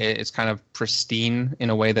to me. It's kind of pristine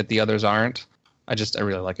in a way that the others aren't. I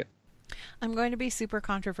really like it. I'm going to be super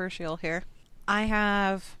controversial here. I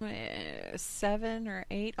have 7 or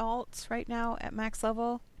 8 alts right now at max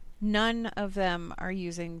level. None of them are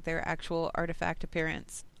using their actual artifact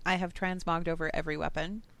appearance. I have transmogged over every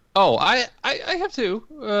weapon. Oh, I have too.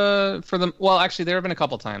 For them, well, actually, there have been a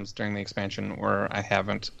couple times during the expansion where I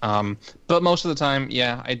haven't. But most of the time,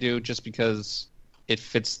 yeah, I do, just because it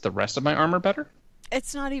fits the rest of my armor better.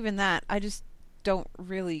 It's not even that. I just don't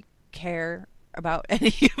really care about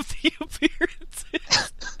any of the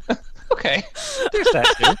appearances. Okay, there's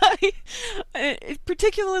that too.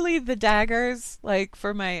 Particularly the daggers, like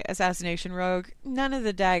for my assassination rogue, none of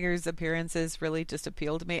the daggers' appearances really just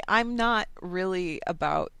appeal to me. I'm not really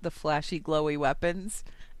about the flashy, glowy weapons,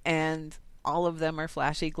 and all of them are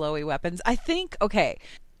flashy, glowy weapons. I think,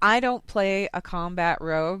 I don't play a combat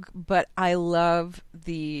rogue, but I love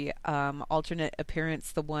the alternate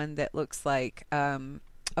appearance, the one that looks like...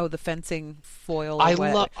 the fencing foil.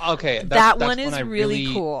 That one is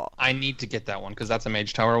really cool. I need to get that one because that's a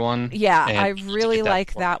Mage Tower one. Yeah, I really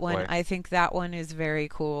like that one. I think that one is very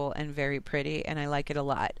cool and very pretty, and I like it a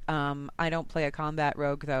lot. I don't play a combat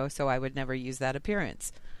rogue though, so I would never use that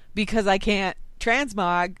appearance because I can't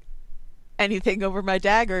transmog anything over my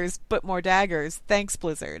daggers but more daggers. Thanks,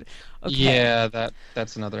 Blizzard. Okay. Yeah,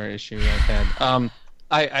 that's another issue I've had.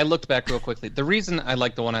 I looked back real quickly. The reason I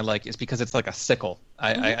like the one I like is because it's like a sickle.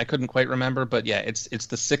 I couldn't quite remember, but yeah, it's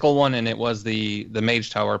the sickle one, and it was the Mage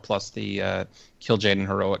Tower plus the Kill Jaden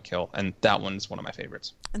heroic kill, and that one's one of my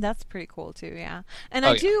favorites. And that's pretty cool too, yeah. And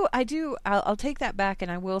I'll take that back,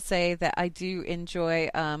 and I will say that I do enjoy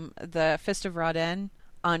the Fist of Ra-Den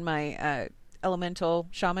on my Elemental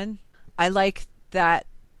Shaman. I like that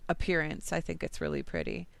appearance. I think it's really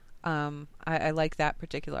pretty. I like that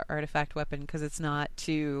particular artifact weapon because it's not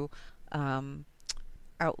too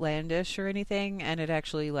outlandish or anything, and it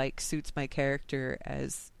actually like suits my character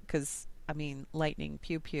because lightning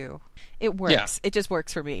pew pew, it works. Yeah. It just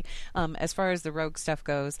works for me. As far as the rogue stuff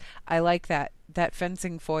goes, I like that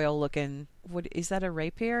fencing foil looking. What is that, a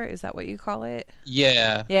rapier? Is that what you call it?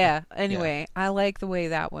 Yeah. Anyway, I like the way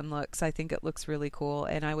that one looks. I think it looks really cool,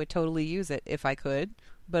 and I would totally use it if I could,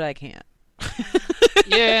 but I can't.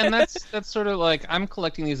 Yeah, and that's sort of like I'm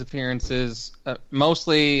collecting these appearances.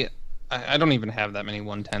 Mostly, I don't even have that many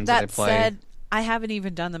 110s that I play. That said, I haven't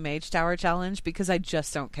even done the Mage Tower challenge because I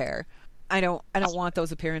just don't care. I don't want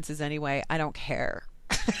those appearances anyway. I don't care.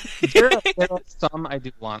 there are some I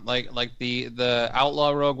do want, like the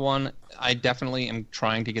Outlaw Rogue one. I definitely am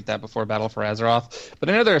trying to get that before Battle for Azeroth. But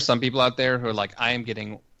I know there are some people out there who are like, I am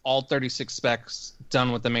getting all 36 specs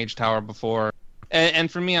done with the Mage Tower before,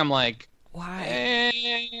 and for me, I'm like,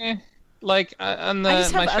 why? Like on the I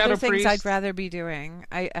just have my other Shadow things Priest, I'd rather be doing.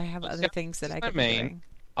 I have other things that I could be doing.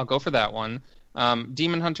 I'll go for that one.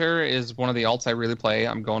 Demon Hunter is one of the alts I really play.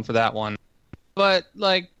 I'm going for that one. But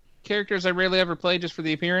like characters I rarely ever play just for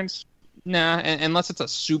the appearance, nah. Unless it's a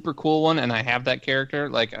super cool one and I have that character.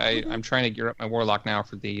 Like I'm trying to gear up my Warlock now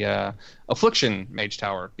for the Affliction Mage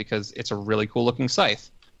Tower because it's a really cool looking scythe.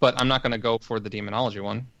 But I'm not going to go for the Demonology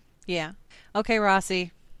one. Yeah. Okay,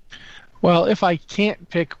 Rossi. Well, if I can't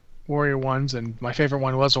pick Warrior ones, and my favorite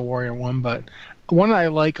one was a Warrior one, but one I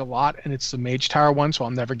like a lot, and it's the Mage Tower one, so I'll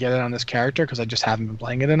never get it on this character because I just haven't been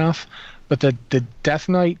playing it enough. But the Death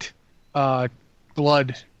Knight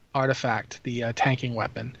Blood artifact, the tanking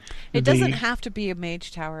weapon. It doesn't have to be a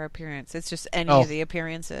Mage Tower appearance. It's just any of the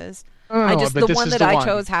appearances. The one that I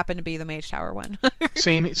chose happened to be the Mage Tower one.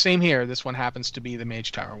 Same here. This one happens to be the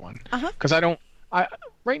Mage Tower one. Because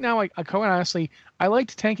right now, I quite honestly, I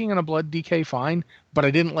liked tanking on a Blood DK fine, but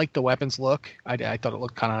I didn't like the weapon's look. I thought it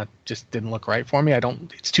looked kind of just didn't look right for me.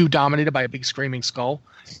 It's too dominated by a big screaming skull,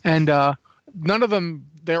 and none of them.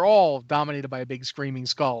 They're all dominated by a big screaming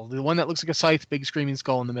skull. The one that looks like a scythe, big screaming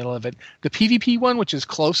skull in the middle of it. The PvP one, which is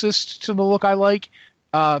closest to the look I like,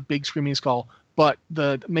 big screaming skull. But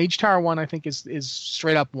the Mage Tower one, I think, is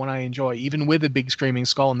straight up one I enjoy, even with a big screaming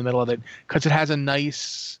skull in the middle of it, because it has a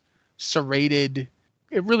nice serrated.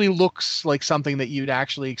 It really looks like something that you'd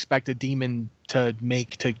actually expect a demon to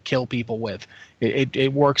make to kill people with.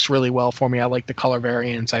 It works really well for me. I like the color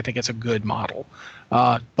variants. I think it's a good model.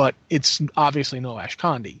 But it's obviously no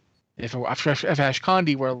Ashkandi. If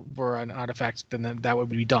Ashkandi were an artifact, then that would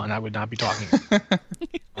be done. I would not be talking.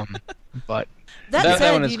 But that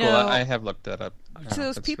said, one is cool. I have looked that up. To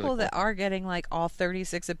those people really cool. that are getting like all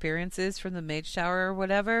 36 appearances from the Mage Tower or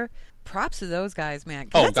whatever, props to those guys, man.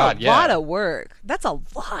 That's a lot of work. That's a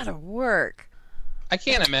lot of work. I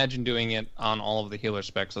can't imagine doing it on all of the healer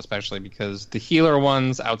specs, especially because the healer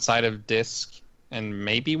ones outside of Disc and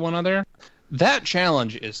maybe one other, that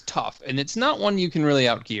challenge is tough, and it's not one you can really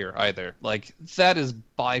outgear either. Like, that is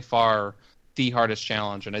by far the hardest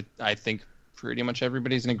challenge, and I think pretty much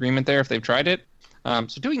everybody's in agreement there if they've tried it.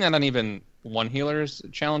 So doing that on even one healer is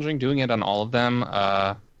challenging. Doing it on all of them,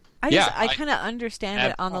 I kind of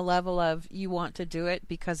understand it on the level of you want to do it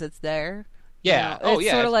because it's there. Yeah. It's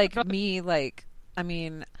sort of like me, like, I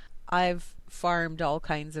mean, I've farmed all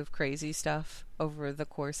kinds of crazy stuff over the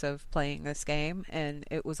course of playing this game, and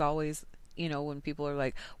it was always, when people are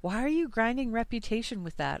like, why are you grinding reputation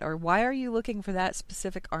with that? Or why are you looking for that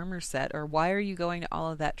specific armor set? Or why are you going to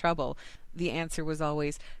all of that trouble? The answer was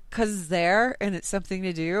always, because it's there and it's something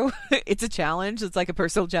to do. It's a challenge. It's like a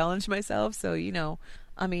personal challenge myself. So,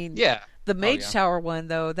 I mean, the Mage Tower one,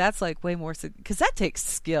 though, that's like way more, because that takes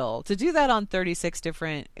skill. To do that on 36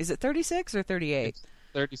 different, is it 36 or 38? It's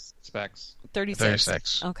 36 specs.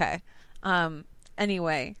 36. Okay.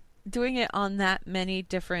 Anyway, doing it on that many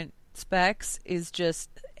different specs is just,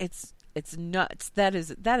 it's nuts. That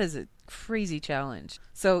is a crazy challenge.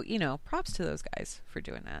 So, props to those guys for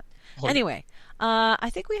doing that. Anyway, I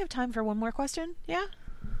think we have time for one more question. Yeah?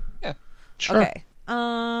 Yeah. Sure. Okay.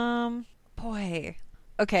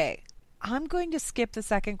 Okay. I'm going to skip the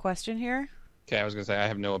second question here. Okay, I was going to say, I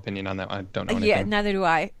have no opinion on that. I don't know anything. Yeah, neither do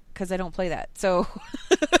I, because I don't play that. So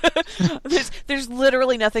there's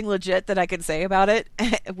literally nothing legit that I can say about it,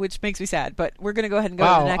 which makes me sad. But we're going to go ahead and go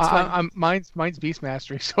to the next one. Mine's Beast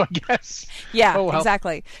Mastery, so I guess. Yeah,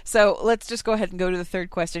 exactly. So let's just go ahead and go to the third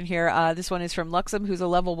question here. This one is from Luxem, who's a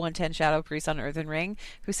level 110 Shadow Priest on Earthen Ring,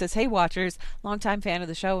 who says, "Hey, Watchers, longtime fan of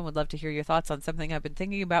the show and would love to hear your thoughts on something I've been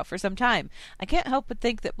thinking about for some time. I can't help but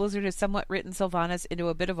think that Blizzard has somewhat written Sylvanas into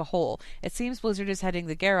a bit of a hole. It seems Blizzard is heading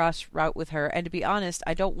the Garrosh route with her, and to be honest,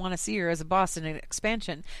 I don't want to see her as a boss in an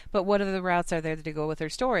expansion, but what other routes are there to go with her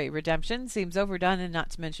story? Redemption seems overdone and not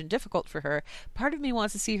to mention difficult for her. Part of me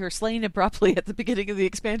wants to see her slain abruptly at the beginning of the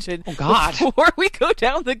expansion before we go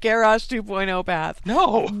down the Garrosh 2.0 path.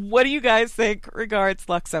 No. What do you guys think? Regards,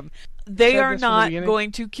 Luxem. They are not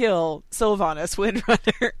going to kill Sylvanas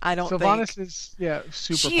Windrunner, I don't think. Sylvanas is,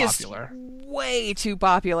 super popular. Is way too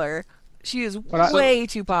popular. She is way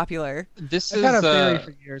too popular. I've had a theory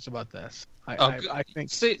for years about this. I think.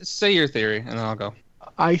 Say your theory, and then I'll go.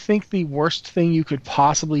 I think the worst thing you could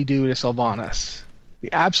possibly do to Sylvanas,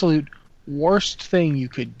 the absolute worst thing you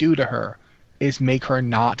could do to her, is make her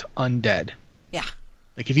not undead. Yeah.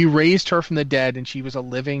 Like if you raised her from the dead and she was a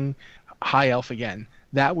living high elf again,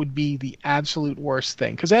 that would be the absolute worst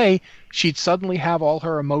thing. Because A, she'd suddenly have all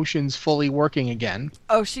her emotions fully working again.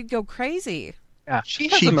 Oh, she'd go crazy. Yeah, She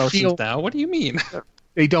has she'd emotions now. What do you mean?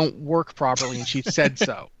 They don't work properly, and she said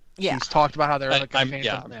so. Yeah. She's talked about how they're like a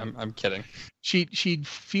phantom limb. I'm kidding. She'd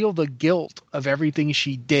feel the guilt of everything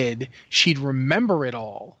she did. She'd remember it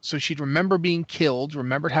all. So she'd remember being killed,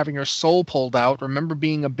 remember having her soul pulled out, remember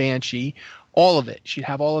being a banshee, all of it. She'd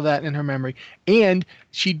have all of that in her memory. And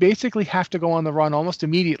she'd basically have to go on the run almost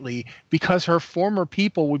immediately because her former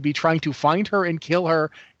people would be trying to find her and kill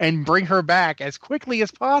her and bring her back as quickly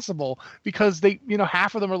as possible because they,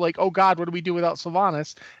 half of them are like, oh God, what do we do without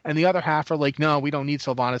Sylvanas? And the other half are like, no, we don't need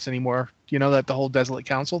Sylvanas anymore. That the whole Desolate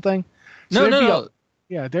Council thing? So No.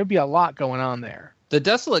 There'd be a lot going on there. The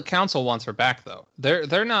Desolate Council wants her back, though.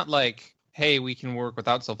 They're not like, hey, we can work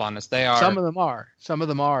without Sylvanas. They are. Some of them are. Some of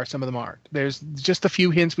them aren't. There's just a few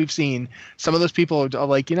hints we've seen. Some of those people are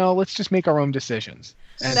like, let's just make our own decisions.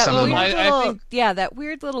 And That some of them weird are. little, I think- that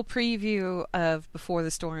weird little preview of Before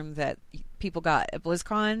the Storm that people got at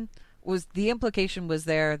BlizzCon was the implication was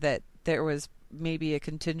there that there was maybe a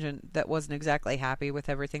contingent that wasn't exactly happy with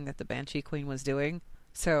everything that the Banshee Queen was doing.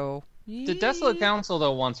 So The Desolate Council,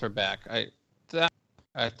 though, wants her back. I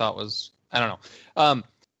thought was, I don't know.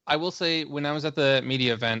 I will say, when I was at the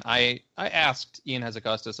media event, I asked Ian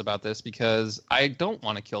Hezekiah about this because I don't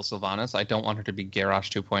want to kill Sylvanas. I don't want her to be Garrosh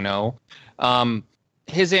 2.0.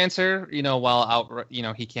 His answer, while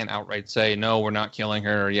he can't outright say, no, we're not killing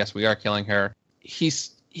her, or yes, we are killing her.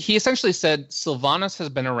 He essentially said Sylvanas has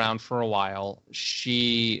been around for a while.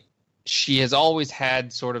 She has always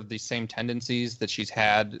had sort of the same tendencies that she's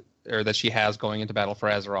had, or that she has going into Battle for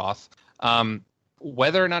Azeroth.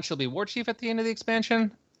 Whether or not she'll be War Chief at the end of the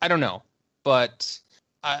expansion, I don't know. But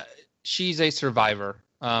she's a survivor,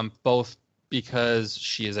 both because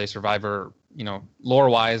she is a survivor,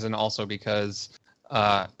 lore-wise, and also because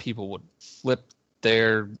people would flip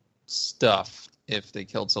their stuff if they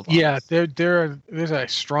killed Sylvanas. Yeah, there's a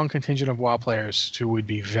strong contingent of WoW players who would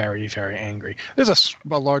be very, very angry. There's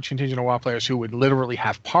a large contingent of WoW players who would literally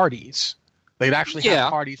have parties. They'd actually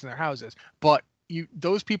have parties in their houses. But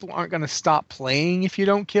those people aren't going to stop playing if you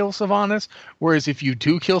don't kill Sylvanas. Whereas if you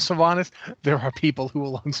do kill Sylvanas, there are people who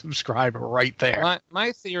will unsubscribe right there.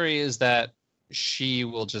 My theory is that she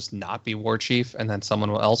will just not be War Chief, and then someone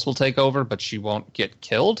else will take over, but she won't get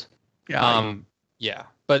killed. Yeah. Yeah.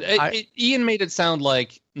 But Ian made it sound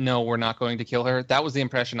like, no, we're not going to kill her. That was the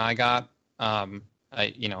impression I got.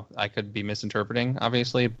 I could be misinterpreting,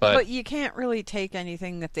 obviously, but you can't really take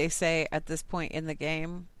anything that they say at this point in the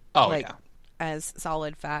game as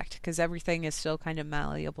solid fact, because everything is still kind of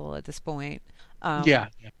malleable at this point. Yeah.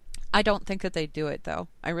 I don't think that they do it, though.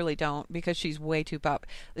 I really don't, because she's way too pop.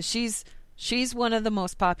 She's one of the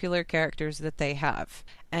most popular characters that they have.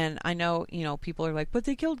 And I know, people are like, but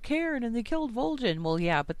they killed Cairn and they killed Vol'jin. Well,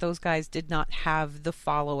 yeah, but those guys did not have the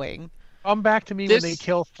following. Come back to me when they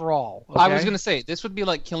kill Thrall. Okay? I was going to say, this would be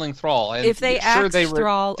like killing Thrall. And if they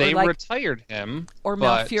Thrall, they or retired him. Or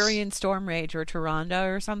Malfurion Stormrage or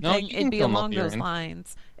Tyrande or something, it'd be along those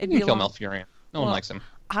lines. You can kill Malfurion. No one likes him.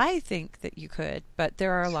 I think that you could, but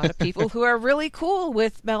there are a lot of people who are really cool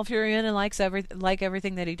with Malfurion and like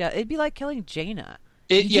everything that he does. It'd be like killing Jaina.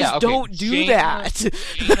 Don't do that.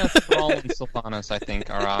 Jaina, Thrall, and Sylvanas, I think,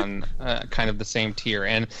 are on kind of the same tier.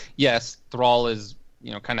 And yes, Thrall is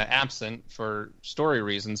kind of absent for story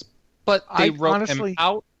reasons, but they wrote him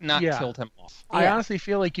out, not killed him off. I honestly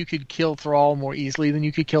feel like you could kill Thrall more easily than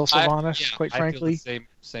you could kill Sylvanas, quite frankly. I feel the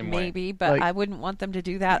same way. Maybe, but I wouldn't want them to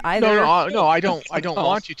do that either. No, I don't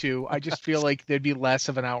want you to. I just feel like there'd be less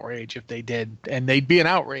of an outrage if they did, and they'd be an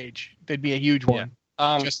outrage. They'd be a huge one.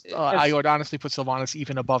 I would honestly put Sylvanas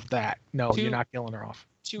even above that. No, you're not killing her off.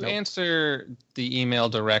 To answer the email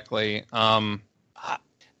directly,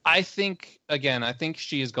 I think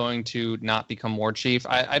she is going to not become War Chief.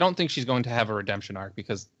 I don't think she's going to have a redemption arc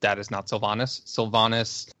because that is not Sylvanas.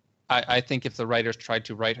 Sylvanas, I think if the writers tried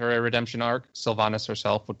to write her a redemption arc, Sylvanas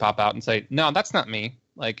herself would pop out and say, no, that's not me.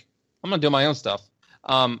 Like, I'm going to do my own stuff.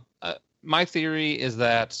 My theory is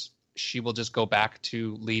that she will just go back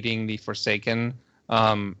to leading the Forsaken,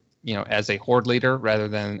 as a Horde leader rather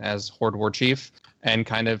than as Horde War Chief, and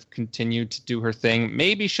kind of continue to do her thing.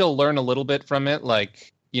 Maybe she'll learn a little bit from it,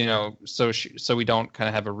 like, so we don't kind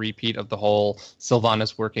of have a repeat of the whole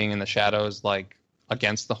Sylvanas working in the shadows, like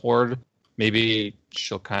against the Horde. Maybe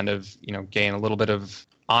she'll kind of, gain a little bit of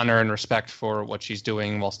honor and respect for what she's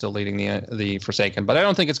doing while still leading the Forsaken. But I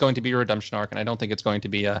don't think it's going to be a redemption arc, and I don't think it's going to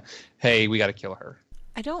be a, hey, we got to kill her.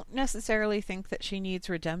 I don't necessarily think that she needs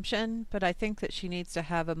redemption, but I think that she needs to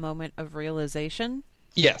have a moment of realization.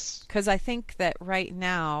 Yes. Because I think that right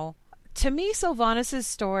now, to me, Sylvanas'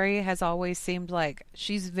 story has always seemed like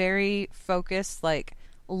she's very focused, like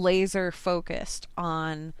laser focused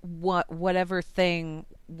on whatever thing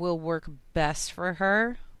will work best for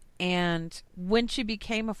her. And when she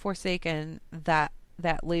became a Forsaken, that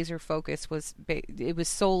laser focus was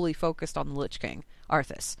solely focused on the Lich King,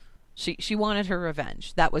 Arthas. She wanted her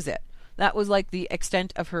revenge. That was it. That was like the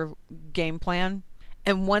extent of her game plan.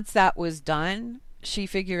 And once that was done, she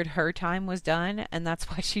figured her time was done, and that's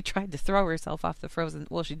why she tried to throw herself off the frozen...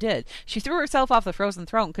 Well, she did. She threw herself off the frozen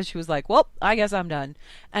throne because she was like, well, I guess I'm done.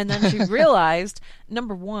 And then she realized,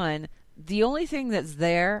 number one, the only thing that's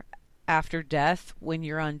there after death when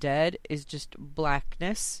you're undead is just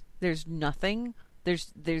blackness. There's nothing.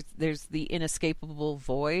 There's the inescapable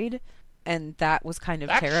void, and that was kind of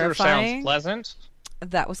terrifying. That sure sounds pleasant.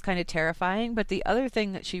 That was kind of terrifying. But the other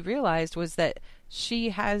thing that she realized was that she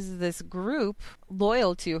has this group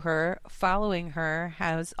loyal to her, following her,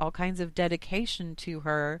 has all kinds of dedication to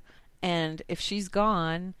her, and if she's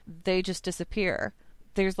gone, they just disappear.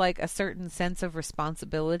 There's like a certain sense of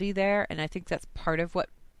responsibility there, and I think that's part of what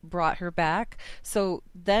brought her back. So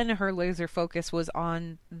then her laser focus was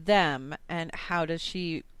on them, and how does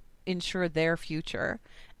she ensure their future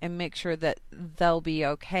and make sure that they'll be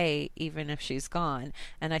okay even if she's gone.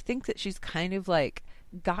 And I think that she's kind of like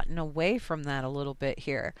gotten away from that a little bit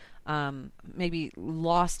here. Maybe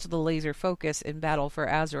lost the laser focus in Battle for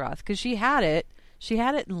Azeroth, because she had it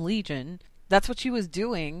in Legion. That's what she was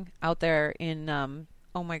doing out there in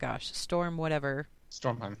oh my gosh, Stormheim.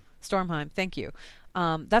 Thank you.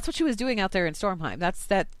 That's what she was doing out there in Stormheim. That's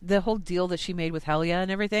the whole deal that she made with Helya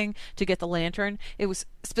and everything to get the lantern. It was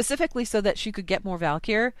specifically so that she could get more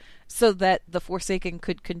Valkyr, so that the Forsaken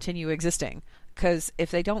could continue existing. Because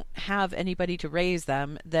if they don't have anybody to raise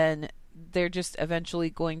them, then they're just eventually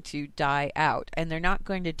going to die out. And they're not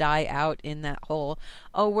going to die out in that whole,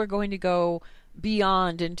 oh, we're going to go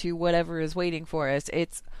beyond into whatever is waiting for us.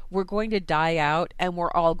 It's, we're going to die out, and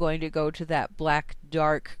we're all going to go to that black,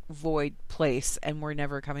 dark, void place, and we're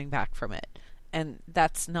never coming back from it. And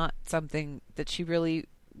that's not something that she really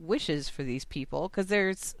wishes for these people, because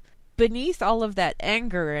there's, beneath all of that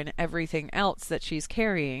anger and everything else that she's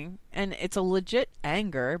carrying, and it's a legit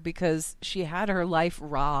anger because she had her life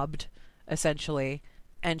robbed, essentially,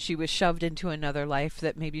 and she was shoved into another life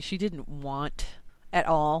that maybe she didn't want at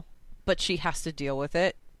all, but she has to deal with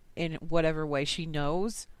it in whatever way she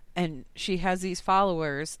knows. And she has these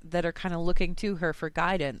followers that are kind of looking to her for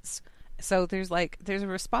guidance. So there's a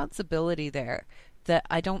responsibility there that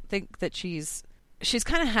I don't think that she's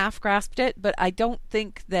kind of half grasped it, but I don't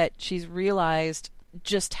think that she's realized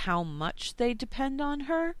just how much they depend on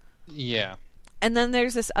her. Yeah. And then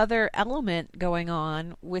there's this other element going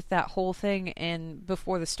on with that whole thing in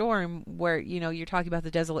Before the Storm, where, you know, you're talking about the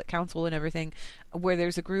Desolate Council and everything, where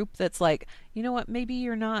there's a group that's like, you know what, maybe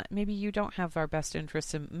you don't have our best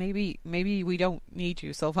interests, and maybe we don't need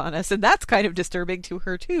you, Sylvanas. And that's kind of disturbing to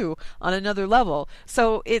her too, on another level.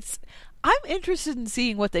 So I'm interested in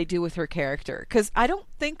seeing what they do with her character, because I don't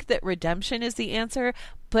think that redemption is the answer,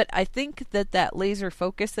 but I think that laser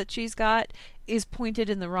focus that she's got is pointed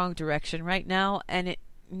in the wrong direction right now, and it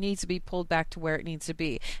needs to be pulled back to where it needs to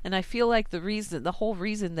be. And I feel like the whole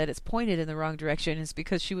reason that it's pointed in the wrong direction is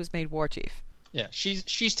because she was made war chief. Yeah,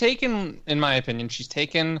 she's taken, in my opinion, she's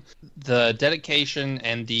taken the dedication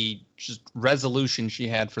and the just resolution she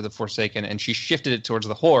had for the Forsaken, and she shifted it towards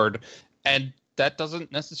the Horde, and that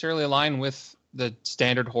doesn't necessarily align with the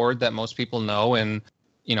standard Horde that most people know, and,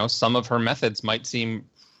 you know, some of her methods might seem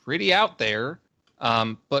pretty out there,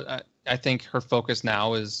 but I think her focus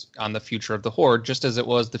now is on the future of the Horde, just as it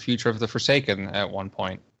was the future of the Forsaken at one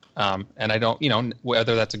point. And I don't, you know,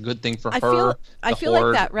 whether that's a good thing for her, the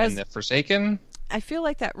Horde, and the Forsaken. I feel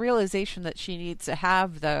like that realization that she needs to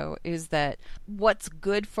have, though, is that what's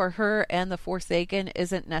good for her and the Forsaken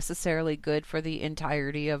isn't necessarily good for the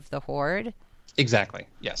entirety of the Horde. Exactly,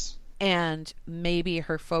 yes. And maybe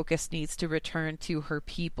her focus needs to return to her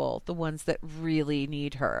people, the ones that really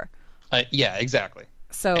need her. Yeah, exactly.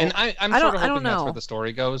 So, and I'm sort of hoping that's where the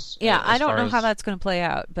story goes. Yeah, I don't know how that's going to play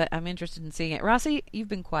out, but I'm interested in seeing it. Rossi, you've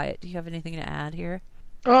been quiet. Do you have anything to add here?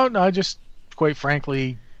 Oh, no, I just, quite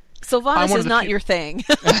frankly... Sylvanas is not your thing.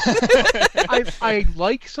 I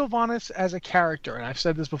like Sylvanas as a character, and I've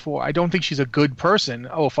said this before. I don't think she's a good person.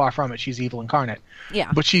 Oh, far from it. She's evil incarnate.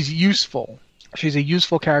 Yeah. But she's useful. She's a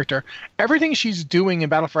useful character. Everything she's doing in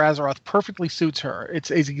Battle for Azeroth perfectly suits her. It's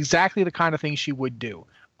exactly the kind of thing she would do.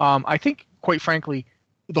 I think, quite frankly,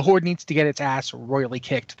 the Horde needs to get its ass royally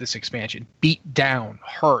kicked this expansion. Beat down,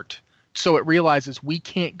 hurt, so it realizes we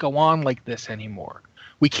can't go on like this anymore.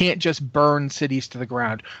 We can't just burn cities to the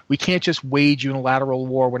ground. We can't just wage unilateral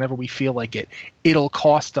war whenever we feel like it. It'll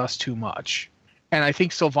cost us too much. And I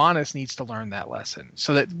think Sylvanas needs to learn that lesson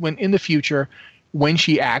so that when in the future, when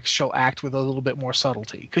she acts, she'll act with a little bit more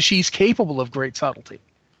subtlety because she's capable of great subtlety.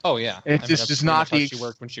 Oh yeah, It's just not how she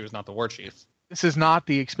worked when she was not the war chief. This is not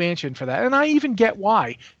the expansion for that. And I even get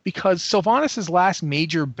why. Because Sylvanas' last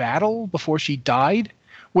major battle before she died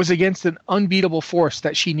was against an unbeatable force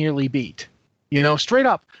that she nearly beat. You know, straight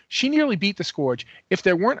up, she nearly beat the Scourge. If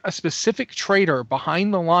there weren't a specific traitor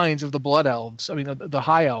behind the lines of the Blood Elves, I mean the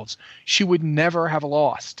High Elves, she would never have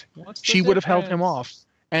lost. She would have held him off.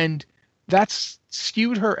 And that's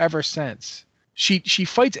skewed her ever since. She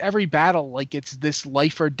fights every battle like it's this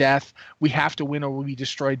life or death, we have to win or we'll be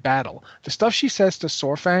destroyed battle. The stuff she says to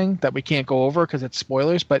Sorfang that we can't go over because it's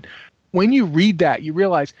spoilers, but when you read that, you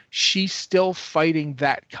realize she's still fighting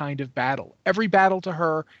that kind of battle. Every battle to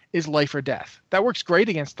her is life or death. That works great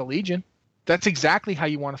against the Legion. That's exactly how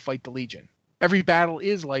you want to fight the Legion. Every battle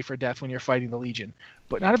is life or death when you're fighting the Legion.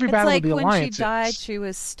 But not every battle with the Alliance. When she died, she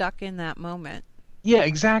was stuck in that moment. Yeah,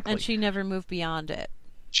 exactly. And she never moved beyond it.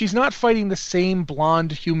 She's not fighting the same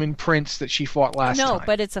blonde human prince that she fought last time. No,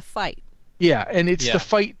 but it's a fight. Yeah, and it's the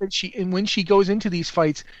fight that and when she goes into these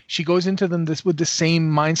fights, she goes into them with the same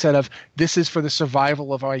mindset of this is for the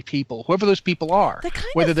survival of our people, whoever those people are. That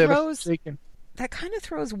kind of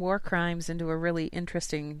throws war crimes into a really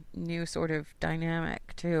interesting new sort of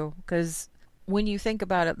dynamic too, because when you think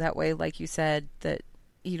about it that way, like you said, that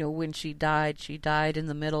when she died in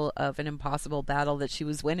the middle of an impossible battle that she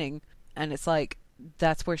was winning, and it's like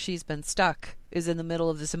that's where she's been stuck, is in the middle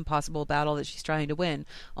of this impossible battle that she's trying to win.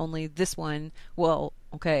 Only this one, well,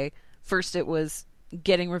 okay, first it was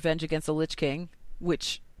getting revenge against the Lich King,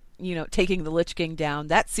 which, taking the Lich King down,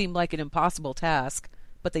 that seemed like an impossible task,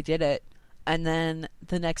 but they did it. And then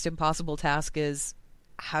the next impossible task is,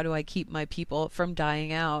 how do I keep my people from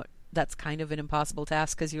dying out? That's kind of an impossible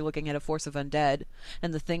task because you're looking at a force of undead,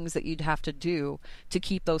 and the things that you'd have to do to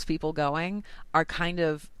keep those people going are kind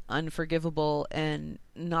of unforgivable and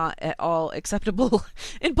not at all acceptable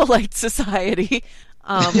in polite society.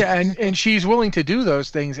 And she's willing to do those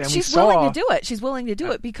things, and she's willing to do it. She's willing to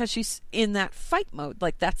do it because she's in that fight mode.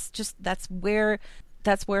 Like that's where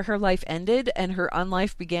her life ended and her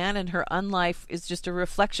unlife began, and her unlife is just a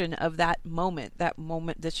reflection of that moment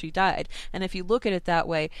that she died. And if you look at it that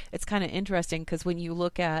way, it's kind of interesting because when you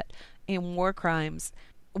look at in War Crimes,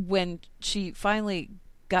 when she finally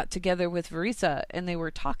got together with Verisa and they were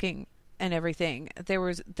talking and everything, there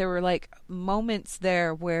were like moments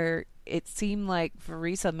there where it seemed like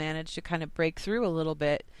Verisa managed to kind of break through a little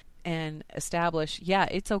bit and establish,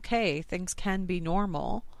 it's okay, things can be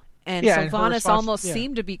normal. And Sylvanas almost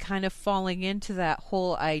seemed to be kind of falling into that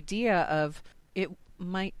whole idea of it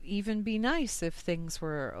might even be nice if things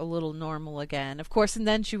were a little normal again. Of course, and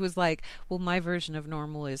then she was like, well, my version of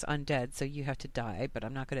normal is undead, so you have to die, but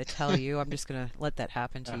I'm not going to tell you. I'm just going to let that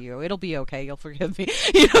happen to you. It'll be okay. You'll forgive me.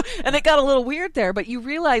 And it got a little weird there, but you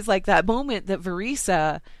realize like that moment that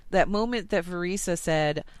Verisa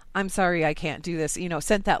said, I'm sorry, I can't do this,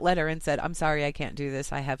 sent that letter and said, I'm sorry, I can't do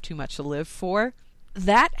this. I have too much to live for.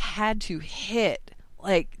 That had to hit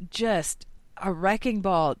like just a wrecking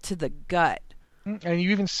ball to the gut. And you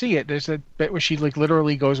even see it. There's a bit where she like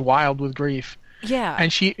literally goes wild with grief. Yeah.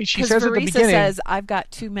 And she says Verisa at the beginning, says, I've got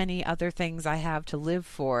too many other things I have to live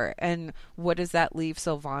for. And what does that leave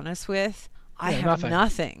Sylvanas with? I have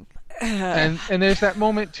nothing. and there's that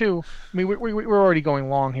moment too. I mean, we're already going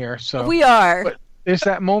long here, so we are. But there's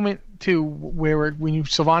that moment too where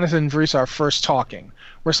Sylvanas and Verisa are first talking,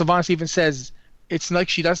 where Sylvanas even says it's like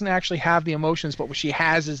she doesn't actually have the emotions, but what she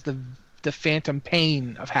has is the phantom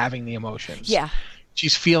pain of having the emotions. Yeah.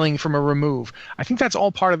 She's feeling from a remove. I think that's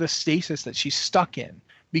all part of the stasis that she's stuck in,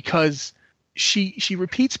 because she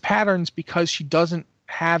repeats patterns because she doesn't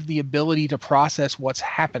have the ability to process what's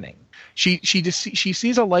happening. She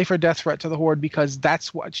sees a life or death threat to the Horde because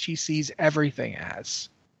that's what she sees everything as.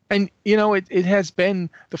 And, it has been,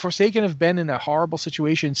 the Forsaken have been in a horrible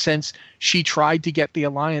situation since she tried to get the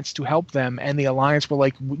Alliance to help them, and the Alliance were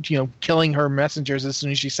like, killing her messengers as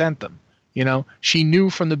soon as she sent them. She knew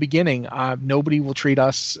from the beginning, nobody will treat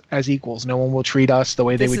us as equals. No one will treat us the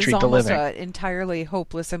way they would treat the living. This is almost an entirely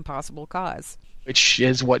hopeless, impossible cause. Which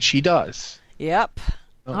is what she does. Yep.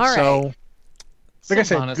 All right. So, like I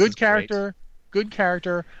said, Sylvanas good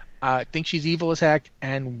character. think she's evil as heck,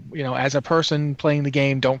 and as a person playing the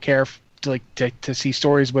game, don't care to see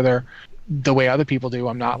stories with her the way other people do.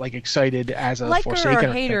 I'm not excited as a like Forsaken her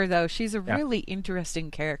or hate her, though. She's a really interesting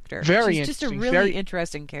character. Very she's just a interesting, really very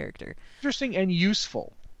interesting character. Interesting and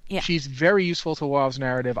useful. Yeah. She's very useful to WoW's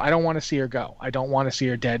narrative. I don't want to see her go. I don't want to see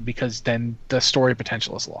her dead because then the story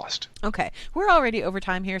potential is lost. Okay. We're already over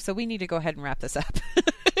time here, so we need to go ahead and wrap this up.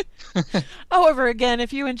 However, again,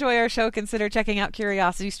 if you enjoy our show, consider checking out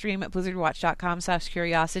Curiosity Stream at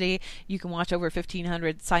blizzardwatch.com/curiosity. You can watch over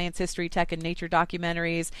 1,500 science, history, tech, and nature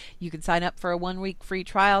documentaries. You can sign up for a 1-week free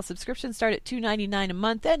trial. Subscriptions start at $2.99 a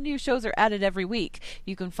month, and new shows are added every week.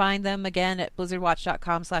 You can find them again at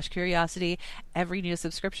blizzardwatch.com/curiosity. Every new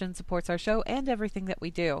subscription supports our show and everything that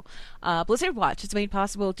we do. Blizzard Watch is made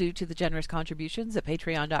possible due to the generous contributions at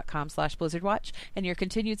patreon.com/blizzardwatch, and your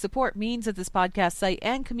continued support means that this podcast site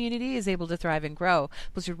and community is able to thrive and grow.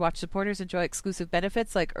 Blizzard Watch supporters enjoy exclusive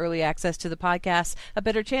benefits like early access to the podcast, a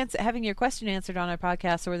better chance at having your question answered on our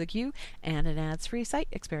podcast or the queue, and an ads-free site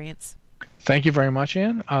experience. Thank you very much,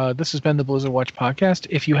 Ann. This has been the Blizzard Watch podcast.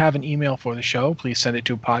 If you have an email for the show, please send it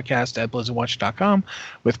to podcast@blizzardwatch.com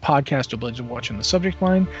with podcast or Blizzard Watch in the subject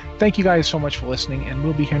line. Thank you guys so much for listening, and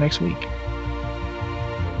we'll be here next week.